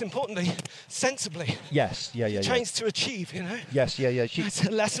 but most importantly, sensibly. Yes, yeah. Trains to achieve, you know. Yes, yeah. It's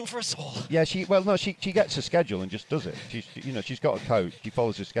a lesson for us all. Yeah, she gets a schedule and just does it. She's got a coach. She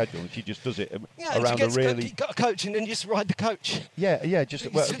follows a schedule and she just does it around a really. You got a coach and then you just ride the coach. Yeah.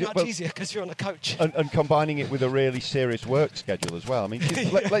 It's much easier because you're on a coach. And combining it with a really serious work schedule as well. I mean,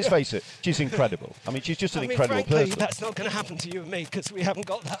 let's face it, she's incredible. I mean, she's just an incredible frankly, person. That's not going to happen to you and me because we haven't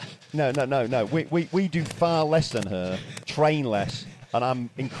got that. No. We do far less than her, train less, and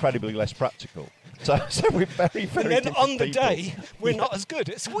I'm incredibly less practical. So we're very, very. And then on the people. day, we're not as good.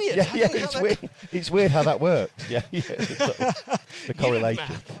 It's weird. It's weird. It's weird how that works. Yeah. The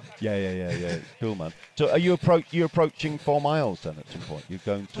correlation. Yeah. It's cool, man. So are you approaching 4 miles then at some point? You're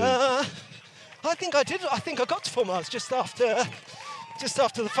going to. I think I did. I think I got to 4 miles just after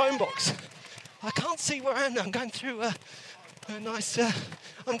the phone box. I can't see where I am now. I'm going through a nice.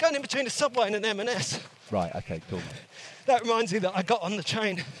 I'm going in between a Subway and an M&S. Right. Okay. Cool. That reminds me that I got on the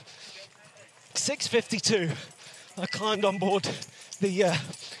train. 6:52. I climbed on board the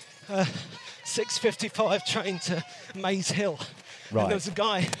 6:55 train to Maze Hill. Right. And there was a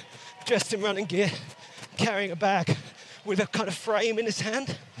guy dressed in running gear, carrying a bag with a kind of frame in his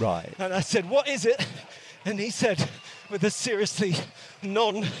hand. Right. And I said, "What is it?" And he said, with a seriously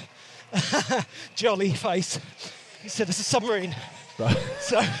non-jolly face, he said, "It's a submarine." Right.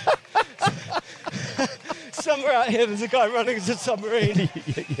 So somewhere out here, there's a guy running as a submarine.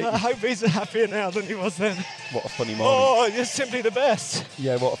 I hope he's happier now than he was then. What a funny morning. Oh, you're simply the best.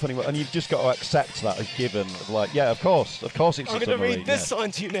 Yeah, what a funny morning. And you've just got to accept that as given. Like, yeah, of course it's a submarine. I'm going to read this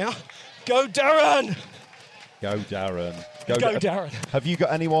sign to you now. Go Darren! Go Darren. Go Darren. Have you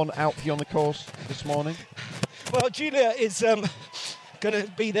got anyone out for you on the course this morning? Well, Julia is going to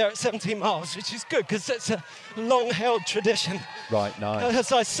be there at 17 miles, which is good because it's a long-held tradition. Right, nice.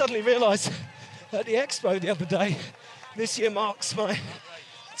 As I suddenly realised at the expo the other day, this year marks my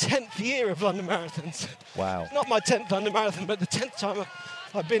 10th year of London Marathons. Wow. Not my 10th London Marathon, but the 10th time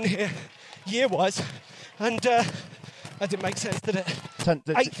I've been here year-wise. And that didn't make sense, did it?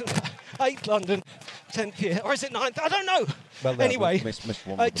 8th London, 10th year. Or is it 9th? I don't know. Well, anyway, missed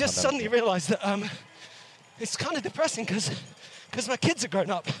one I just suddenly realised that it's kind of depressing because my kids are grown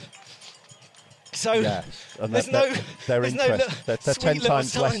up. So yes, and they're 10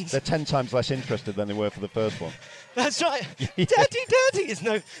 times less. They're 10 times less interested than they were for the first one. That's right. Daddy. There's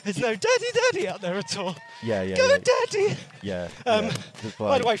no daddy out there at all. Yeah. Go, Daddy. Yeah.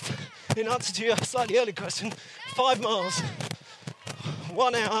 By the way, in answer to your slightly early question, 5 miles,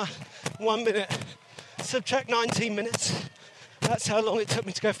 1 hour, 1 minute. Subtract 19 minutes. That's how long it took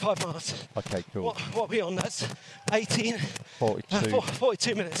me to go 5 miles. Okay, cool. What are we on? That's 18.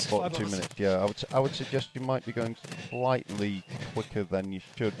 42 minutes. 42 minutes. Yeah, I would suggest you might be going slightly quicker than you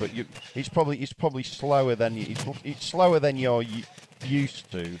should, but he's probably slower than you. He's slower than you're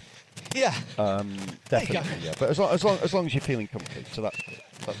used to. Yeah. Definitely. Yeah. But as long as you're feeling comfy, so that's good.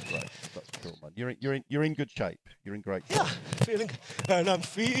 That's great. That's cool, man. You're in good shape. You're in great shape. Yeah, I'm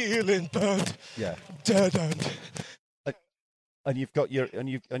feeling bad. Yeah. Dead end. And you've got your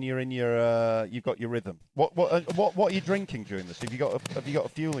you've got your rhythm. What are you drinking during this? Have you got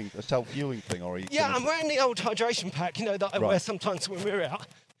a self-fueling thing, or are you? Yeah, I'm wearing the old hydration pack, that I wear sometimes when we're out.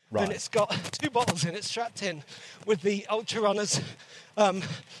 Right. And it's got 2 bottles in it, strapped in with the Ultra Runners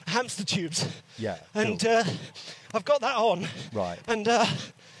hamster tubes. Yeah. And I've got that on. Right. And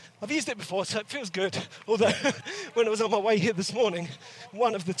I've used it before, so it feels good. Although, when I was on my way here this morning,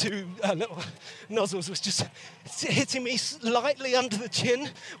 one of the 2 little nozzles was just hitting me slightly under the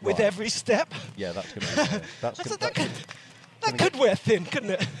chin with every step. Yeah, that's going to be... That could wear thin,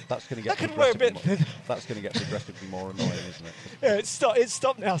 couldn't it? That's going to get. That could wear a bit thin. That's going to get progressively more annoying, isn't it? Yeah, it's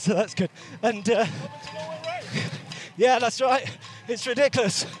stopped now, so that's good. And yeah, that's right. It's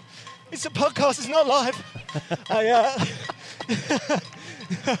ridiculous. It's a podcast. It's not live.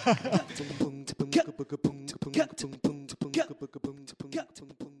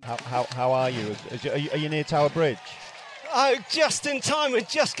 How are you? Are you near Tower Bridge? Oh, just in time. We're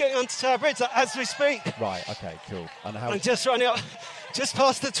just getting onto Tower Bridge as we speak. Right. Okay. Cool. And how? I'm just running up, just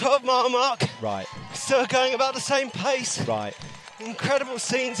past the 12-mile mark. Right. Still going about the same pace. Right. Incredible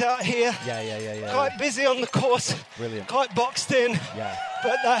scenes out here. Yeah. Quite busy on the course. Brilliant. Quite boxed in. Yeah.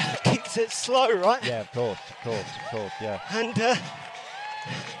 But that keeps it slow, right? Yeah, of course, yeah.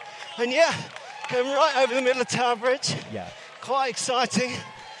 And yeah, going right over the middle of Tower Bridge. Yeah. Quite exciting.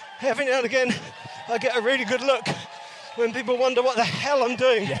 Every now and again, I get a really good look when people wonder what the hell I'm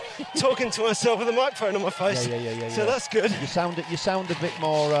doing, talking to myself with a microphone on my face. Yeah. So that's good. You sound a bit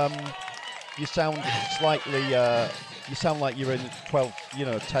more. You sound slightly. You sound like you're in 12.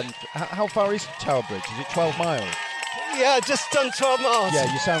 10. How far is Tower Bridge? Is it 12 miles? Yeah, just done 12 miles.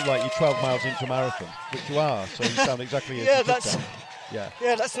 Yeah, you sound like you're 12 miles into a marathon, which you are. So you sound exactly as you sound.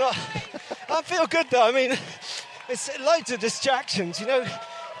 Yeah, that's not. I feel good though. I mean, it's loads of distractions.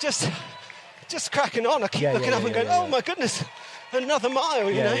 Just cracking on. I keep looking up and going, oh my goodness, another mile.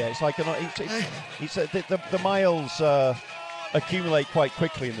 You know? Yeah. It's like the miles accumulate quite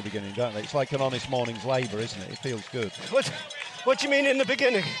quickly in the beginning, don't they? It's like an honest morning's labour, isn't it? It feels good. What do you mean in the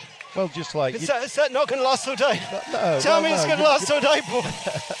beginning? Well, just like... Is that not going to last all day? No. Tell me it's going to last all day, Paul.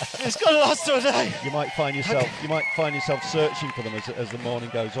 It's going to last all day. You might find yourself searching for them as the morning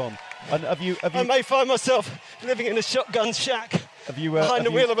goes on. And have you? I may find myself living in a shotgun shack behind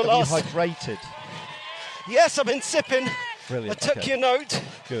the wheel of a Lars. Have you hydrated? Yes, I've been sipping. Brilliant. I took your note.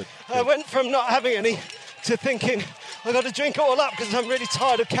 Good. I went from not having any to thinking I've got to drink it all up because I'm really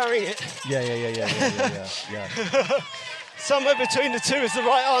tired of carrying it. Yeah. Somewhere between the two is the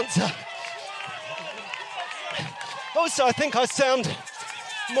right answer. Also, I think I sound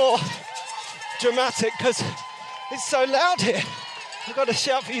more dramatic because it's so loud here. I've got to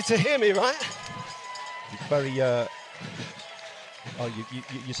shout for you to hear me, right? It's very. You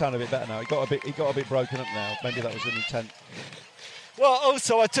sound a bit better now. It got a bit broken up now. Maybe that was an intent. Well,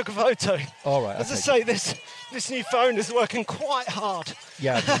 also I took a photo. All right. As I say, this new phone is working quite hard.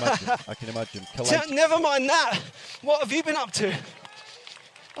 Yeah, I can imagine. Never mind that. What have you been up to?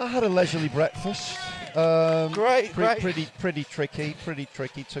 I had a leisurely breakfast. Great. Pretty tricky.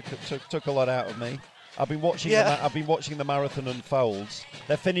 Took a lot out of me. I've been watching. I've been watching the marathon unfolds.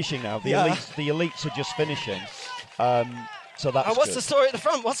 They're finishing now. The elites are just finishing. So that's. And what's good. the story at the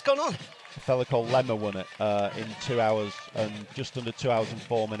front? What's going on? A fella called Lemmer won it in 2 hours and just under 2 hours and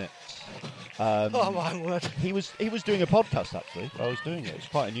 4 minutes. Oh my word! He was doing a podcast actually. I was doing it. It's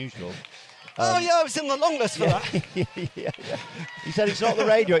quite unusual. I was in the long list for that. Yeah. He said it's not the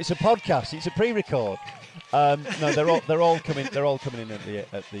radio. It's a podcast. It's a pre-record. No, they're all coming in at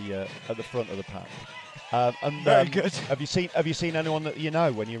the front of the pack. Very good. Have you seen anyone that you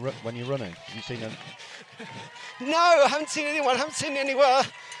know when you're running? Have you seen them? No, I haven't seen anyone. I haven't seen any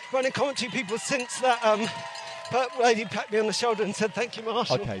running commentary people since that. But lady patted me on the shoulder and said, "Thank you,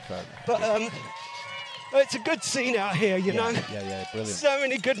 Marshall." Okay, fair enough. But it's a good scene out here, you know. Yeah, brilliant. So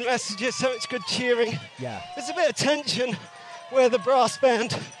many good messages, so much good cheering. Yeah. There's a bit of tension where the brass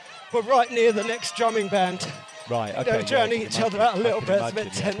band were right near the next drumming band. Right, okay. They're drowning each other out a little bit. It's a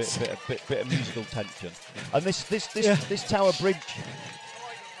bit tense. Bit of musical tension. And this Tower Bridge,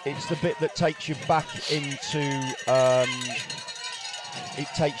 it's the bit that takes you back into. It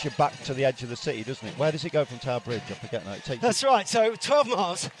takes you back to the edge of the city, doesn't it? Where does it go from Tower Bridge? I forget now. That's right. So 12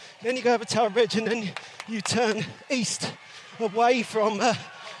 miles, then you go over Tower Bridge, and then you turn east away from.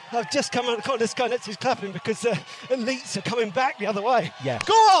 I've just come on the corner. This guy next to is clapping because the elites are coming back the other way. Yeah.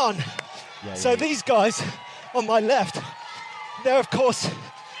 Go on! So these guys on my left, they're of course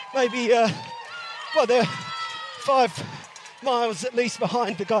maybe, they're 5 miles at least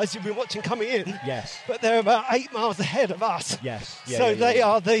behind the guys you've been watching coming in. Yes. But they're about 8 miles ahead of us. Yes. They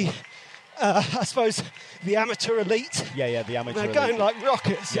are the, I suppose, the amateur elite. Yeah, the amateur elite. They're going like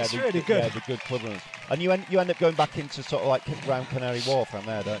rockets. It's really good. Yeah, the good club runners. And you end up going back into sort of like round Canary Wharf from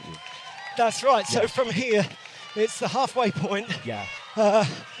there, don't you? That's right. So from here, it's the halfway point. Yeah.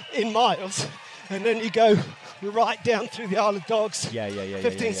 In miles. And then you go right down through the Isle of Dogs.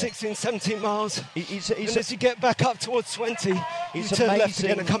 15, 16, 17 miles. As you get back up towards 20, you turn left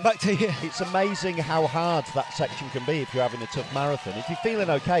again and come back to here. It's amazing how hard that section can be if you're having a tough marathon. If you're feeling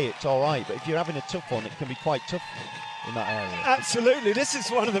okay, it's all right. But if you're having a tough one, it can be quite tough in that area. Absolutely. This is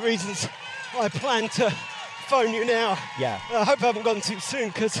one of the reasons I plan to phone you now. Yeah. I hope I haven't gone too soon,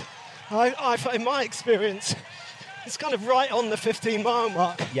 because I, in my experience, it's kind of right on the 15-mile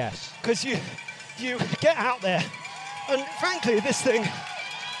mark. Yes. Because you get out there, and frankly, this thing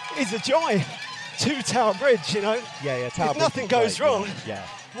is a joy. To Tower Bridge, you know. Yeah, Tower If nothing goes wrong, yeah.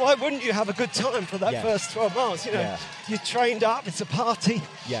 why wouldn't you have a good time for that first 12 miles? You know, you're trained up, it's a party.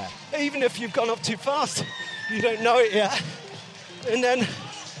 Yeah. Even if you've gone up too fast, you don't know it yet. And then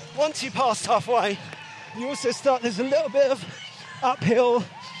once you pass halfway, you also start, there's a little bit of uphill,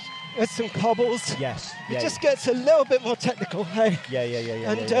 there's some cobbles. Yes. It just gets a little bit more technical, hey? Yeah.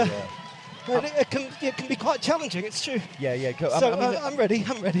 And it can be quite challenging. It's true. Yeah. Cool. So I'm ready.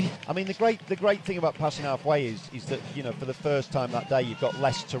 I mean, the great thing about passing halfway is that, you know, for the first time that day, you've got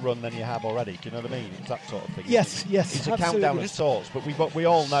less to run than you have already. Do you know what I mean? It's that sort of thing. Yes. It's a countdown of sorts, but we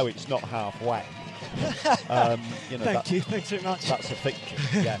all know it's not halfway. You know, Thanks very much. That's a fiction.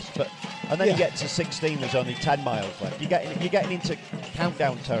 Yes, and then you get to 16. There's only 10 miles left. You're getting into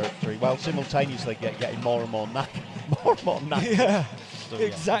countdown territory, while simultaneously getting more and more knackered. Yeah. So,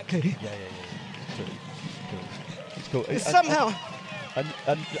 exactly. Yeah. It's cool. Somehow.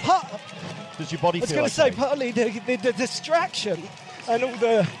 Does your body feel I was going to say, partly the distraction and all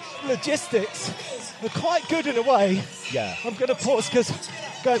the logistics are quite good in a way. Yeah. I'm going to pause because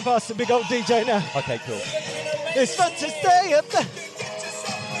going past the big old DJ now. Okay, cool. It's fun to stay up there.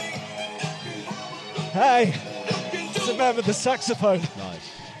 Hey, it's a man with the saxophone.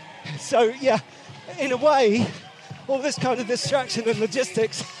 Nice. So, yeah, in a way, all this kind of distraction and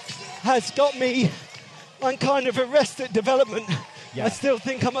logistics has got me on kind of arrested development. Yeah. I still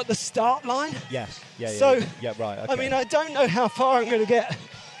think I'm at the start line. Yes. Yeah. So, right. Okay. I mean, I don't know how far I'm going to get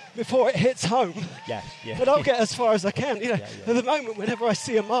before it hits home. Yes. Yeah. But I'll get as far as I can. You know, Yeah. at the moment, whenever I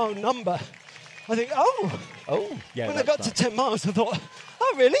see a mile number, I think, oh. Yeah. When I got to 10 miles, I thought,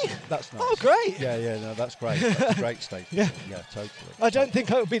 oh, really? That's nice. Oh, great. Yeah. No, that's great. That's great, Stacey. Yeah, totally. I don't think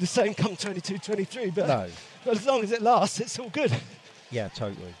it'll be the same come 22, 23, but no. But as long as it lasts, it's all good. Yeah,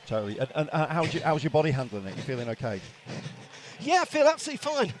 totally. And how's your body handling it? You feeling okay? Yeah, I feel absolutely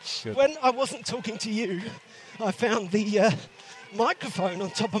fine. Good. When I wasn't talking to you, I found the microphone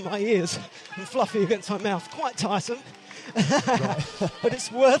on top of my ears and fluffy against my mouth. Quite tiresome. But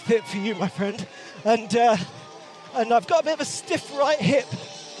it's worth it for you, my friend. And I've got a bit of a stiff right hip,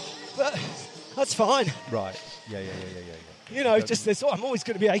 but that's fine. Right. Yeah. You know, just this. I'm always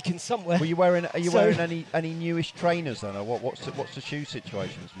going to be aching somewhere. Are you wearing any newish trainers then, or what's the shoe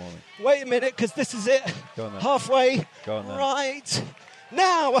situation this morning? Wait a minute, because this is it. Go on then. Halfway. Go on then. Right.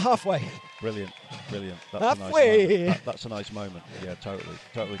 Now we're halfway. Brilliant. That's Halfway. A nice moment. That's a nice moment. Yeah, totally.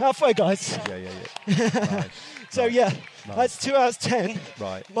 Halfway, guys. Yeah. Nice. So nice. That's 2 hours 10.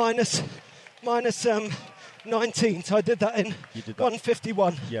 Right. Minus 19. So I did that in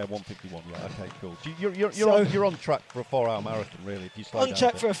 1:51. Yeah, 1:51. Yeah. Okay. Cool. So you're on track for a 4-hour marathon, really. If you slow down. On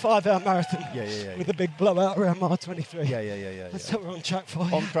track for a 5-hour marathon. Yeah. With a big blowout around mile 23. Yeah. That's what we're on track for.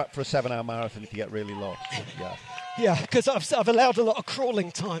 On track for a 7-hour marathon if you get really lost. Yeah. Yeah, because I've allowed a lot of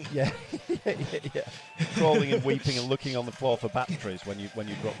crawling time. Yeah. Crawling and weeping and looking on the floor for batteries when you drop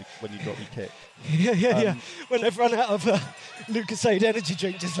your kick. Yeah. When they've run out of Lucasade energy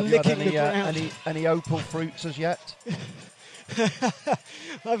drink, just licking the ground. Any opal fruits as yet?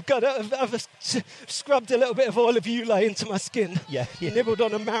 I've scrubbed a little bit of oil of Ulay into my skin. Yeah. Nibbled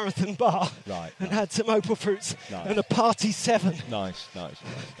on a marathon bar. Right. And had some opal fruits. Nice. And a party 7. Nice.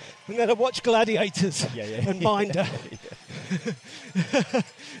 And then I watched Gladiators. And Minder.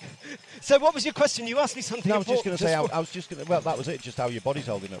 So what was your question? You asked me something. No, I was just going to say. Well, that was it. Just how your body's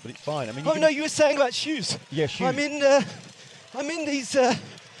holding up, but it's fine. I mean. You were saying about shoes. Yeah, shoes. I'm in these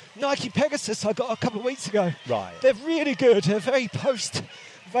Nike Pegasus I got a couple of weeks ago. Right. They're really good. They're very post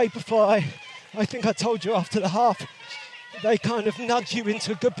Vaporfly. I think I told you after the half. They kind of nudge you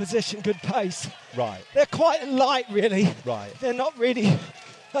into a good position, good pace. Right. They're quite light, really. Right. They're not really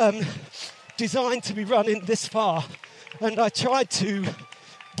designed to be running this far. And I tried to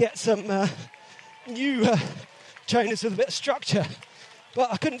get some new trainers with a bit of structure,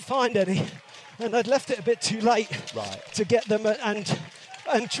 but I couldn't find any. And I'd left it a bit too late to get them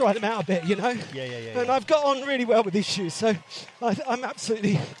and try them out a bit, you know? Yeah. And I've got on really well with these shoes, so I'm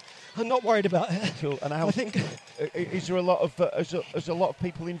not worried about it. Cool. And I think is there a lot of is a lot of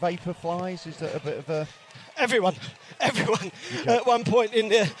people in Vaporflies? Is there a bit of a everyone at one point in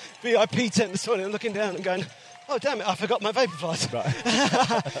the VIP tent this morning looking down and going, oh damn it, I forgot my Vaporflies.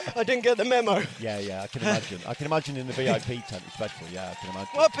 Right. I didn't get the memo. Yeah, I can imagine. I can imagine in the VIP tent especially. Yeah, I can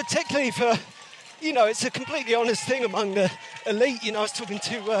imagine. Well, particularly for, it's a completely honest thing among the elite. I was talking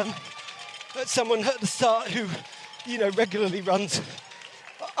to someone at the start who, regularly runs,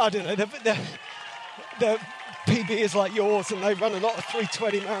 I don't know, the PB is like yours and they run a lot of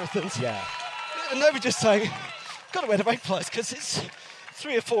 3:20 marathons. Yeah. And they were just saying, got to wear the vaporizers because it's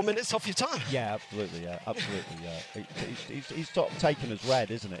 3 or 4 minutes off your time. Yeah, absolutely. He's sort of taken as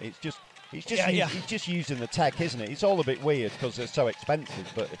read, isn't it? He's just using the tech, isn't it? It's all a bit weird because they're so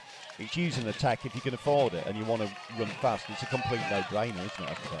expensive, but it's using the tech. If you can afford it and you want to run fast, it's a complete no-brainer, isn't it?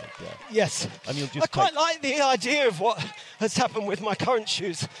 I suppose, yeah. Yes. And you'll just I quite like the idea of what has happened with my current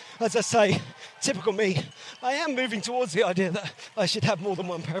shoes. As I say, typical me, I am moving towards the idea that I should have more than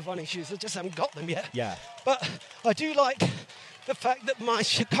one pair of running shoes. I just haven't got them yet. Yeah. But I do like the fact that my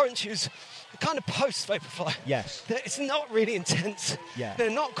current shoes are kind of post-Vaporfly. Yes. It's not really intense. Yeah.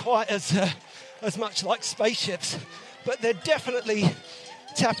 They're not quite as much like spaceships, but they're definitely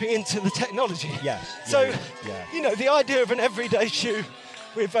tapping into the technology. Yes. So, yeah. you know, the idea of an everyday shoe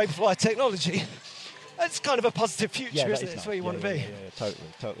with Vaporfly technology, it's kind of a positive future, isn't it? It's where you want to be. Yeah,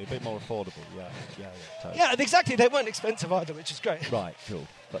 totally. A bit more affordable, yeah, totally. Yeah, exactly. They weren't expensive either, which is great. Right, cool.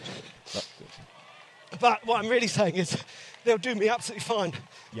 That's good. But what I'm really saying is they'll do me absolutely fine.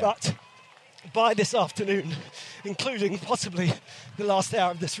 Yeah. But by this afternoon, including possibly the last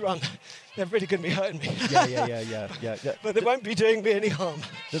hour of this run, they're really going to be hurting me. Yeah. But they won't be doing me any harm.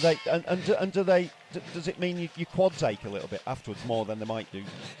 Do they? And do they? Does it mean your quads ache a little bit afterwards more than they might do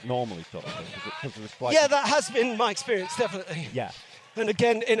normally, sort of thing? Because of the slight... Yeah, that has been my experience, definitely. Yeah. And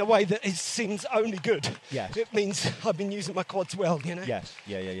again, in a way that it seems only good. Yes. It means I've been using my quads well, you know. Yes.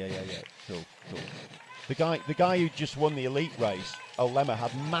 Yeah. Cool. The guy who just won the elite race, Olema,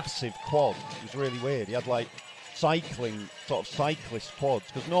 had massive quads. It was really weird. He had like cyclist quads,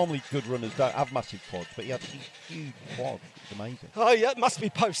 because normally good runners don't have massive quads, but he had huge quads. It's amazing. Oh yeah, it must be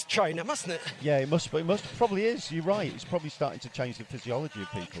post-trainer, mustn't it? Yeah, it must probably is. You're right. It's probably starting to change the physiology of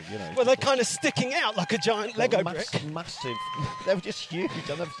people, you know. Well, they're kind of sticking out like a giant Lego brick. Massive. They were just huge.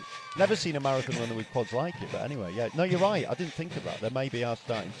 I've never seen a marathon runner with quads like it, but anyway, yeah. No, you're right. I didn't think of that. They maybe are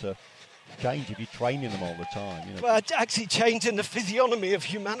starting to change if you're training them all the time. You know. Well, actually changing the physiognomy of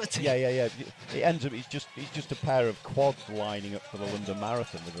humanity. Yeah. It ends up it's just a pair of quads lining up for the London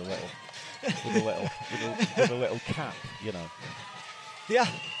Marathon with a little cap, you know. Yeah.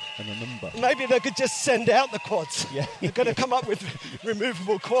 And a number. Maybe they could just send out the quads. Yeah. They're going to come up with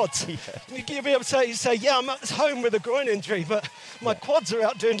removable quads. Yeah. You'll be able to say, yeah, I'm at home with a groin injury, but my quads are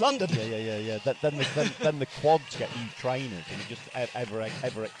out doing London. Yeah. Then the quads get new trainers, and you're just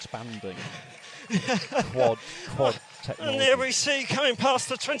ever expanding quad technology. And here we see, coming past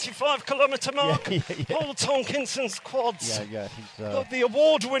the 25-kilometre mark, Paul Tonkinson's quads. Yeah. He's the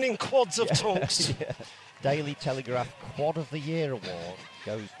award-winning quads of Tonks. Yeah. Daily Telegraph Quad of the Year Award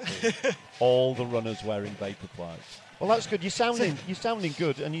goes to all the runners wearing Vaporflies. Well, that's good. You're sounding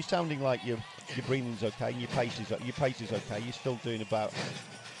good, and you're sounding like your breathing's okay, and your pace is okay. You're still doing about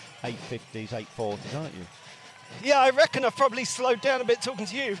 850s, 840s, aren't you? Yeah, I reckon I've probably slowed down a bit talking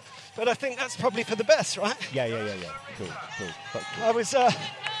to you, but I think that's probably for the best, right? Yeah. Cool. That's I good.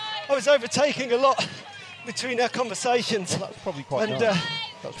 was overtaking a lot between our conversations. Well, that's probably quite nice.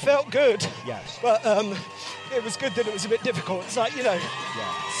 And felt good. Yes. But it was good that it was a bit difficult. It's like,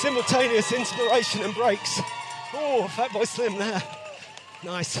 simultaneous inspiration and breaks. Oh, Fatboy Slim there.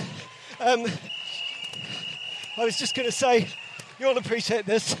 Nice. I was just going to say, you'll appreciate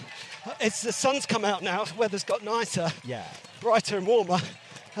this. It's the sun's come out now. Weather's got nicer. Yeah. Brighter and warmer.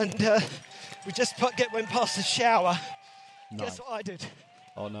 And we just went past the shower. Nice. Guess what I did?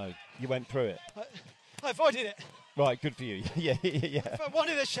 Oh, no. You went through it? I avoided it. Right, good for you. Yeah. If I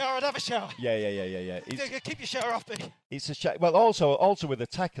wanted a shower, I'd have a shower. Yeah. Keep your shower off me. It's a shame. Well, also with the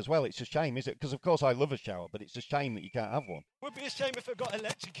tech as well, it's a shame, is it? Because, of course, I love a shower, but it's a shame that you can't have one. Would be a shame if I got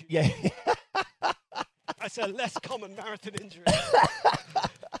electrocuted. Yeah. That's a less common marathon injury.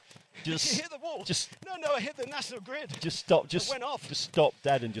 Did you hit the wall? No, I hit the national grid. Went off. Just stop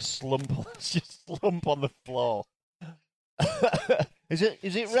dead and just slump on the floor. Is it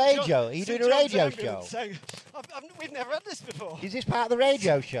radio? Are you doing a radio show? We've never had this before. Is this part of the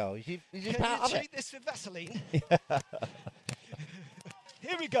radio show? Is this Can part you of treat it? this with Vaseline?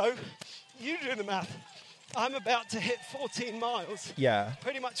 Here we go. You do the math. I'm about to hit 14 miles. Yeah.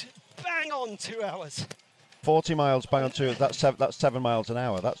 Pretty much bang on 2 hours. 40 miles, bang on 2. That's 7 miles an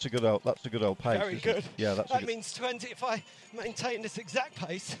hour. That's a good old pace. Very good. Yeah, that means 20. If I maintain this exact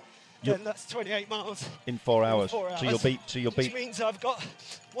pace, then that's 28 miles in 4 hours. 4 hours. So you'll beat. Which means I've got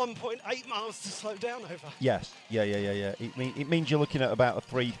 1.8 miles to slow down over. Yes. Yeah. It means you're looking at about a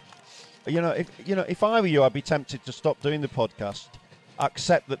 3. If I were you, I'd be tempted to stop doing the podcast,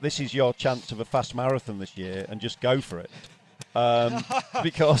 accept that this is your chance of a fast marathon this year, and just go for it.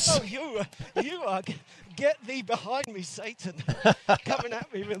 Because you are Get thee behind me, Satan! Coming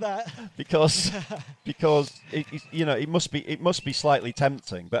at me with that. Because it must be slightly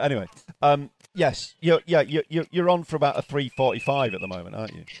tempting. But anyway, yes, you're on for about a 3:45 at the moment,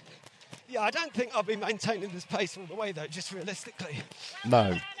 aren't you? Yeah, I don't think I'll be maintaining this pace all the way, though, just realistically.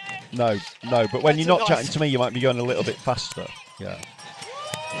 No. But when you're not chatting to me, you might be going a little bit faster. Yeah.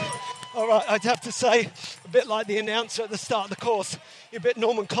 All right, I'd have to say, a bit like the announcer at the start of the course, you're a bit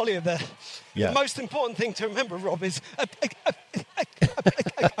Norman Collier there. Yeah. The most important thing to remember, Rob, is...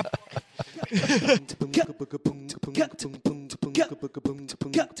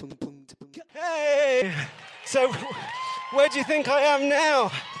 Hey! So, where do you think I am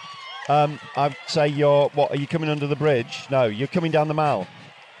now? I'd say are you coming under the bridge? No, you're coming down the Mall.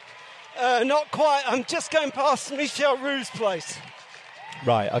 Not quite. I'm just going past Michel Roux's place.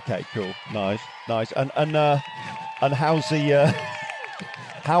 Right. Okay. Cool. Nice. And how's the?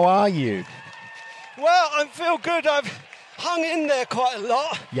 How are you? Well, I feel good. I've hung in there quite a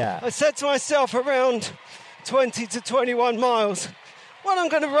lot. Yeah. I said to myself around 20 to 21 miles. Well, I'm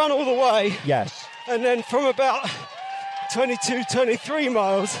going to run all the way. Yes. And then from about 22, 23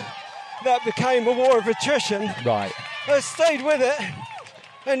 miles, that became a war of attrition. Right. I stayed with it.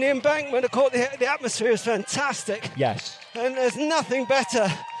 And the embankment, of course, the atmosphere is fantastic. Yes. And there's nothing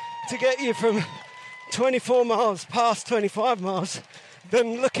better to get you from 24 miles past 25 miles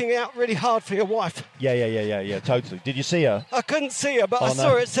than looking out really hard for your wife. Yeah, totally. Did you see her? I couldn't see her, but I saw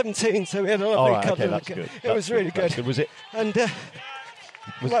her at 17, so we had a lovely cuddle. Okay, that's good. It was really good. Was it? And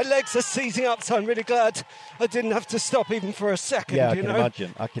my legs are seizing up, so I'm really glad I didn't have to stop even for a second. Yeah, I can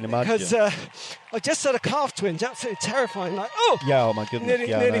imagine. Because I just had a calf twinge, absolutely terrifying. Like, yeah, oh my goodness.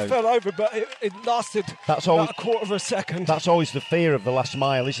 Nearly fell over, but it lasted about a quarter of a second. That's always the fear of the last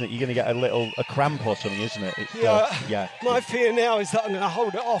mile, isn't it? You're going to get a cramp or something, isn't it? It's, My fear now is that I'm going to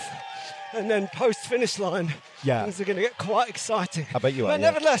hold it off, and then post-finish line, things are going to get quite exciting. I bet you are. But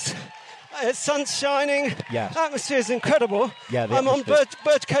nevertheless, sun's shining. Yeah. Atmosphere is incredible. Yeah, I'm on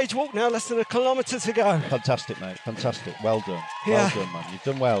Birdcage Walk now, less than a kilometre to go. Fantastic, mate. Fantastic. Well done. Well done, man. You've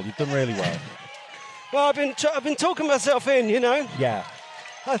done well. You've done really well. Well, I've been talking myself in, you know. Yeah.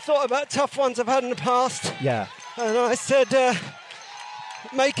 I thought about tough ones I've had in the past. Yeah. And I said,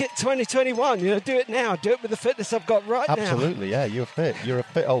 make it 2021. You know, do it now. Do it with the fitness I've got right now. Absolutely. Yeah. You're fit. You're a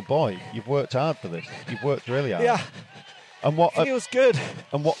fit old boy. You've worked hard for this. You've worked really hard. Yeah. And what feels good.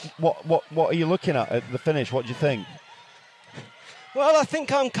 And what are you looking at the finish? What do you think? Well, I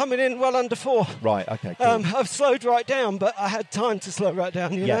think I'm coming in well under 4. Right. Okay. Cool. I've slowed right down, but I had time to slow right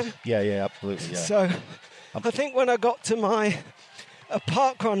down. You know. Yeah. Absolutely. Yeah. So, I think when I got to my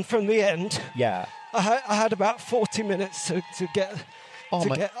park run from the end, I had about 40 minutes to get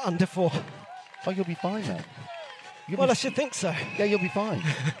get under 4. Oh, you'll be fine then. I should think so. Yeah, you'll be fine.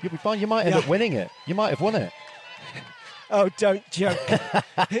 You'll be fine. You might end up winning it. You might have won it. Oh, don't joke.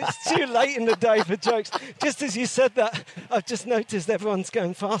 It's too late in the day for jokes. Just as you said that, I've just noticed everyone's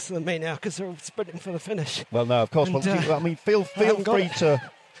going faster than me now because they're all sprinting for the finish. Well, no, of course. And, feel free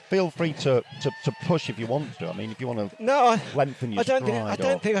to push if you want to. I mean, if you want to lengthen your stride. I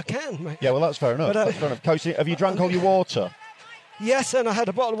don't think I can, mate. Yeah, well, that's fair enough. That's fair enough. Coach, have you drank all your water? Yes, and I had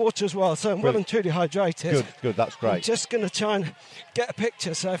a bottle of water as well, so I'm well and truly hydrated. Good, that's great. I'm just going to try and get a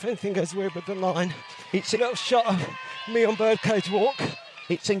picture, so if anything goes weird with the line, it's a little shot of me on Birdcage Walk.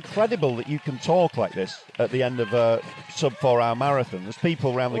 It's incredible that you can talk like this at the end of a sub-4-hour marathon. There's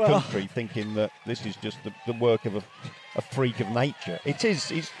people around the country thinking that this is just the work of a freak of nature. It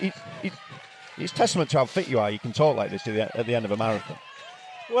is. It's testament to how fit you are. You can talk like this at the end of a marathon.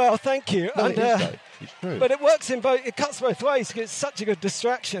 Well, thank you. No, it's true. But it works in both. It cuts both ways because it's such a good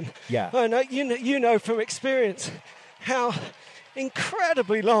distraction. Yeah. And you know from experience how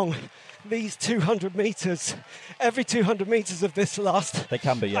incredibly long these 200 metres, every 200 metres of this last they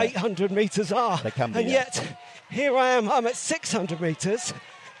can be, 800 metres are. They can be, and yet here I am. I'm at 600 metres,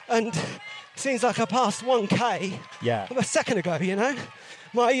 and it seems like I passed 1k. Yeah. A second ago, you know,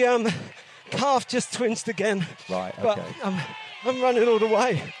 my calf just twinged again. Right. Okay. But I'm running all the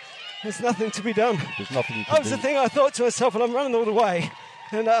way. There's nothing to be done. There's nothing you can do. That was the thing I thought to myself, well, I'm running all the way,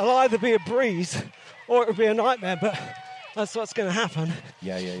 and it'll either be a breeze or it'll be a nightmare, but that's what's going to happen.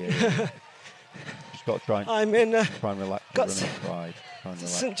 Yeah. Just got to try and, I'm in, try and relax. Got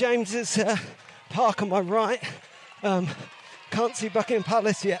St James's Park on my right. Can't see Buckingham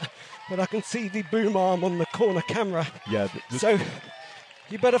Palace yet, but I can see the boom arm on the corner camera. Yeah. So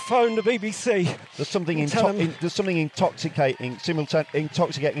you better phone the BBC. There's something intoxicating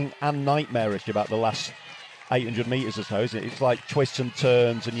and nightmarish about the last 800 metres or so, isn't it? It's like twists and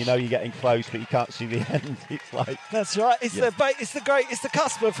turns, and you're getting close, but you can't see the end. It's like that's right. It's the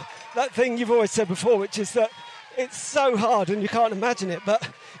cusp of that thing you've always said before, which is that it's so hard and you can't imagine it, but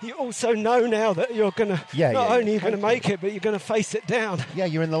you also know now that you're going to not only you're going to make it, but you're going to face it down. Yeah,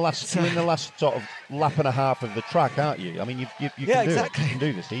 you're in the last sort of lap and a half of the track, aren't you? I mean, you can do exactly. it. You can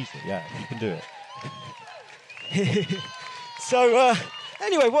do this easily. Yeah, you can do it. So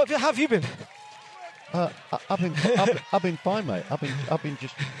anyway, what have you been? I've been fine, mate. I've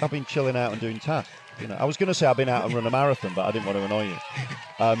been chilling out and doing tasks. I was going to say I've been out and run a marathon, but I didn't want to annoy you.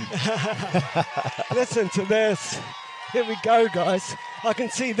 Listen to this. Here we go, guys. I can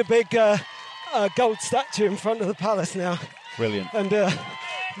see the big gold statue in front of the palace now. Brilliant. And you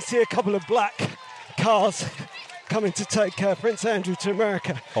see a couple of black cars coming to take Prince Andrew to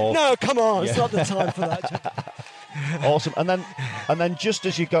America. Awesome. No, come on, it's not the time for that. Awesome. And then just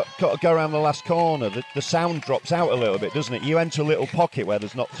as you got to go around the last corner, the sound drops out a little bit, doesn't it? You enter a little pocket where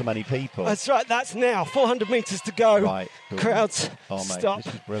there's not so many people. That's right. That's now 400 metres to go. Right. Cool. Crowds mate, stop.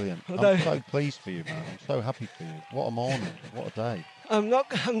 This is brilliant. I'm so pleased for you, man. I'm so happy for you. What a morning. What a day. I'm not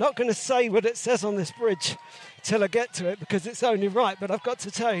going to say what it says on this bridge till I get to it because it's only right. But I've got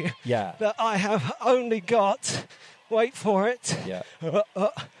to tell you that I have only got. Wait for it. Yeah.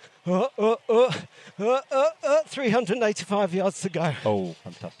 385 yards to go. Oh,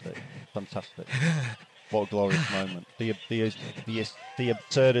 fantastic. What a glorious moment. The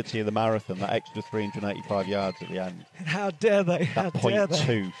absurdity of the marathon, that extra 385 yards at the end. How dare they? That point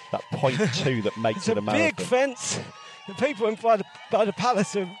two that makes it a marathon. It's a big fence. The people by the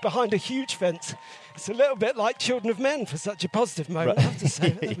palace are behind a huge fence. It's a little bit like Children of Men for such a positive moment, I have to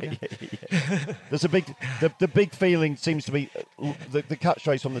say. There's the big feeling seems to be, the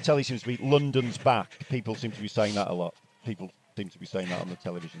catchphrase on the telly seems to be London's back. People seem to be saying that a lot. People seem to be saying that on the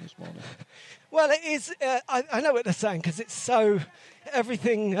television this morning. Well, it is, I know what they're saying because it's so,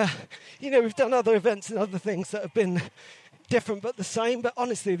 everything, we've done other events and other things that have been different but the same, but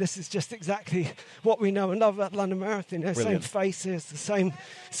honestly this is just exactly what we know and love about London Marathon. The same faces, the same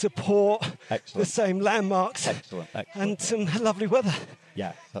support, the same landmarks, and some lovely weather.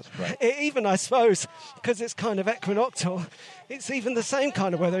 Yeah, that's great. Even I suppose because it's kind of equinoctial, it's even the same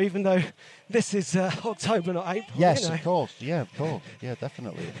kind of weather, even though this is October, not April. Yes, of course. Yeah,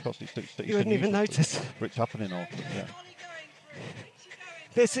 definitely. Of course, you wouldn't even notice. It's happening all. Yeah.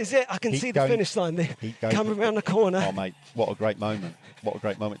 This is it. I can see the finish line. Coming around the corner. Oh, mate, what a great moment! What a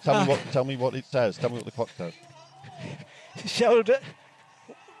great moment. Tell me what it says. Tell me what the clock says. Shoulder.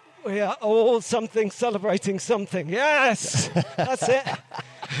 We are all celebrating something. Yes, that's it.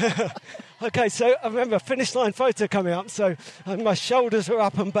 Okay, so I remember finish line photo coming up. So my shoulders are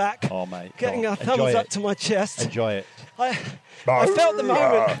up and back. Oh, mate, getting a thumbs up to my chest. Enjoy it. I felt the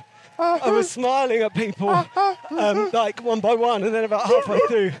moment. I was smiling at people, like one by one, and then about halfway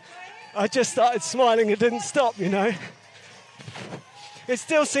through, I just started smiling and didn't stop, It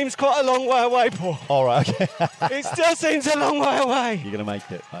still seems quite a long way away, Paul. All right, okay. It still seems a long way away. You're going to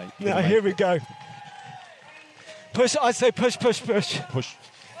make it, mate. No, here we go. Push, I say push. Push.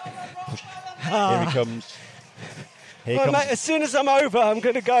 Here he comes. Mate, as soon as I'm over, I'm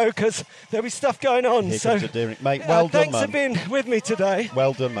going to go because there'll be stuff going on. Here comes Deering. Mate, well done, thanks for being with me today.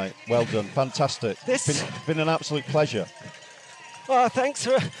 Well done, mate. Well done. Fantastic. It's been an absolute pleasure. Oh, thanks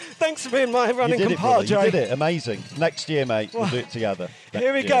for being my running compadre. You did it. Amazing. Next year, mate, we'll do it together.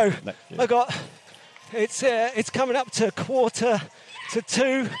 Here we go. It's coming up to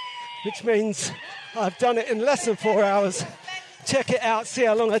 1:45, which means I've done it in less than 4 hours. Check it out, see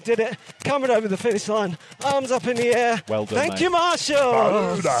how long I did it. Coming over the finish line, arms up in the air. Well done, Thank you,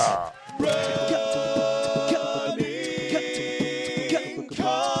 Marshall.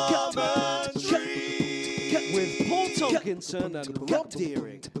 With Paul Tonkinson and Rob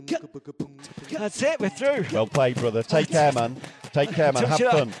Deering. That's it, we're through. Well played, brother. Take care, man. Have fun.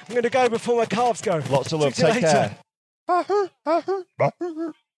 I'm going to go before my calves go. Lots of love. Take care.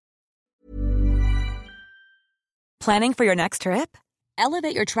 Planning for your next trip?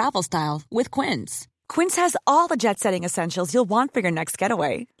 Elevate your travel style with Quince. Quince has all the jet-setting essentials you'll want for your next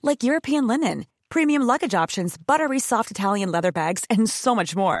getaway, like European linen, premium luggage options, buttery soft Italian leather bags, and so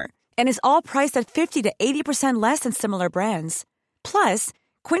much more. And is all priced at 50 to 80% less than similar brands. Plus,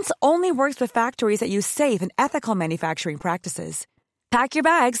 Quince only works with factories that use safe and ethical manufacturing practices. Pack your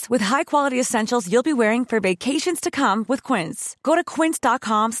bags with high-quality essentials you'll be wearing for vacations to come with Quince. Go to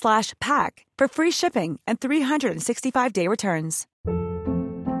quince.com/pack for free shipping and 365-day returns.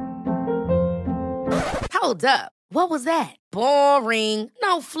 Hold up. What was that? Boring.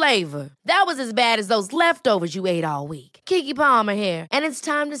 No flavor. That was as bad as those leftovers you ate all week. Keke Palmer here, and it's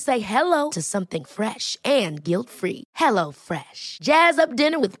time to say hello to something fresh and guilt-free. Hello Fresh. Jazz up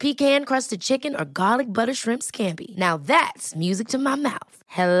dinner with pecan-crusted chicken or garlic butter shrimp scampi. Now that's music to my mouth.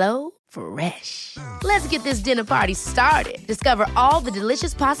 Hello Fresh. Let's get this dinner party started. Discover all the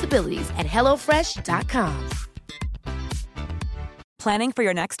delicious possibilities at HelloFresh.com. Planning for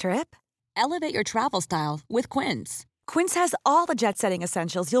your next trip? Elevate your travel style with Quince. Quince has all the jet-setting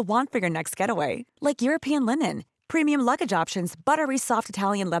essentials you'll want for your next getaway, like European linen, premium luggage options, buttery soft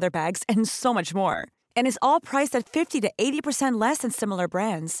Italian leather bags, and so much more. And is all priced at 50 to 80% less than similar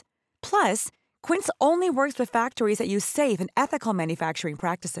brands. Plus, Quince only works with factories that use safe and ethical manufacturing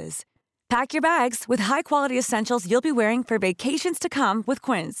practices. Pack your bags with high-quality essentials you'll be wearing for vacations to come with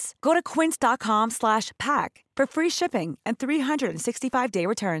Quince. Go to quince.com/pack for free shipping and 365-day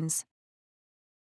returns.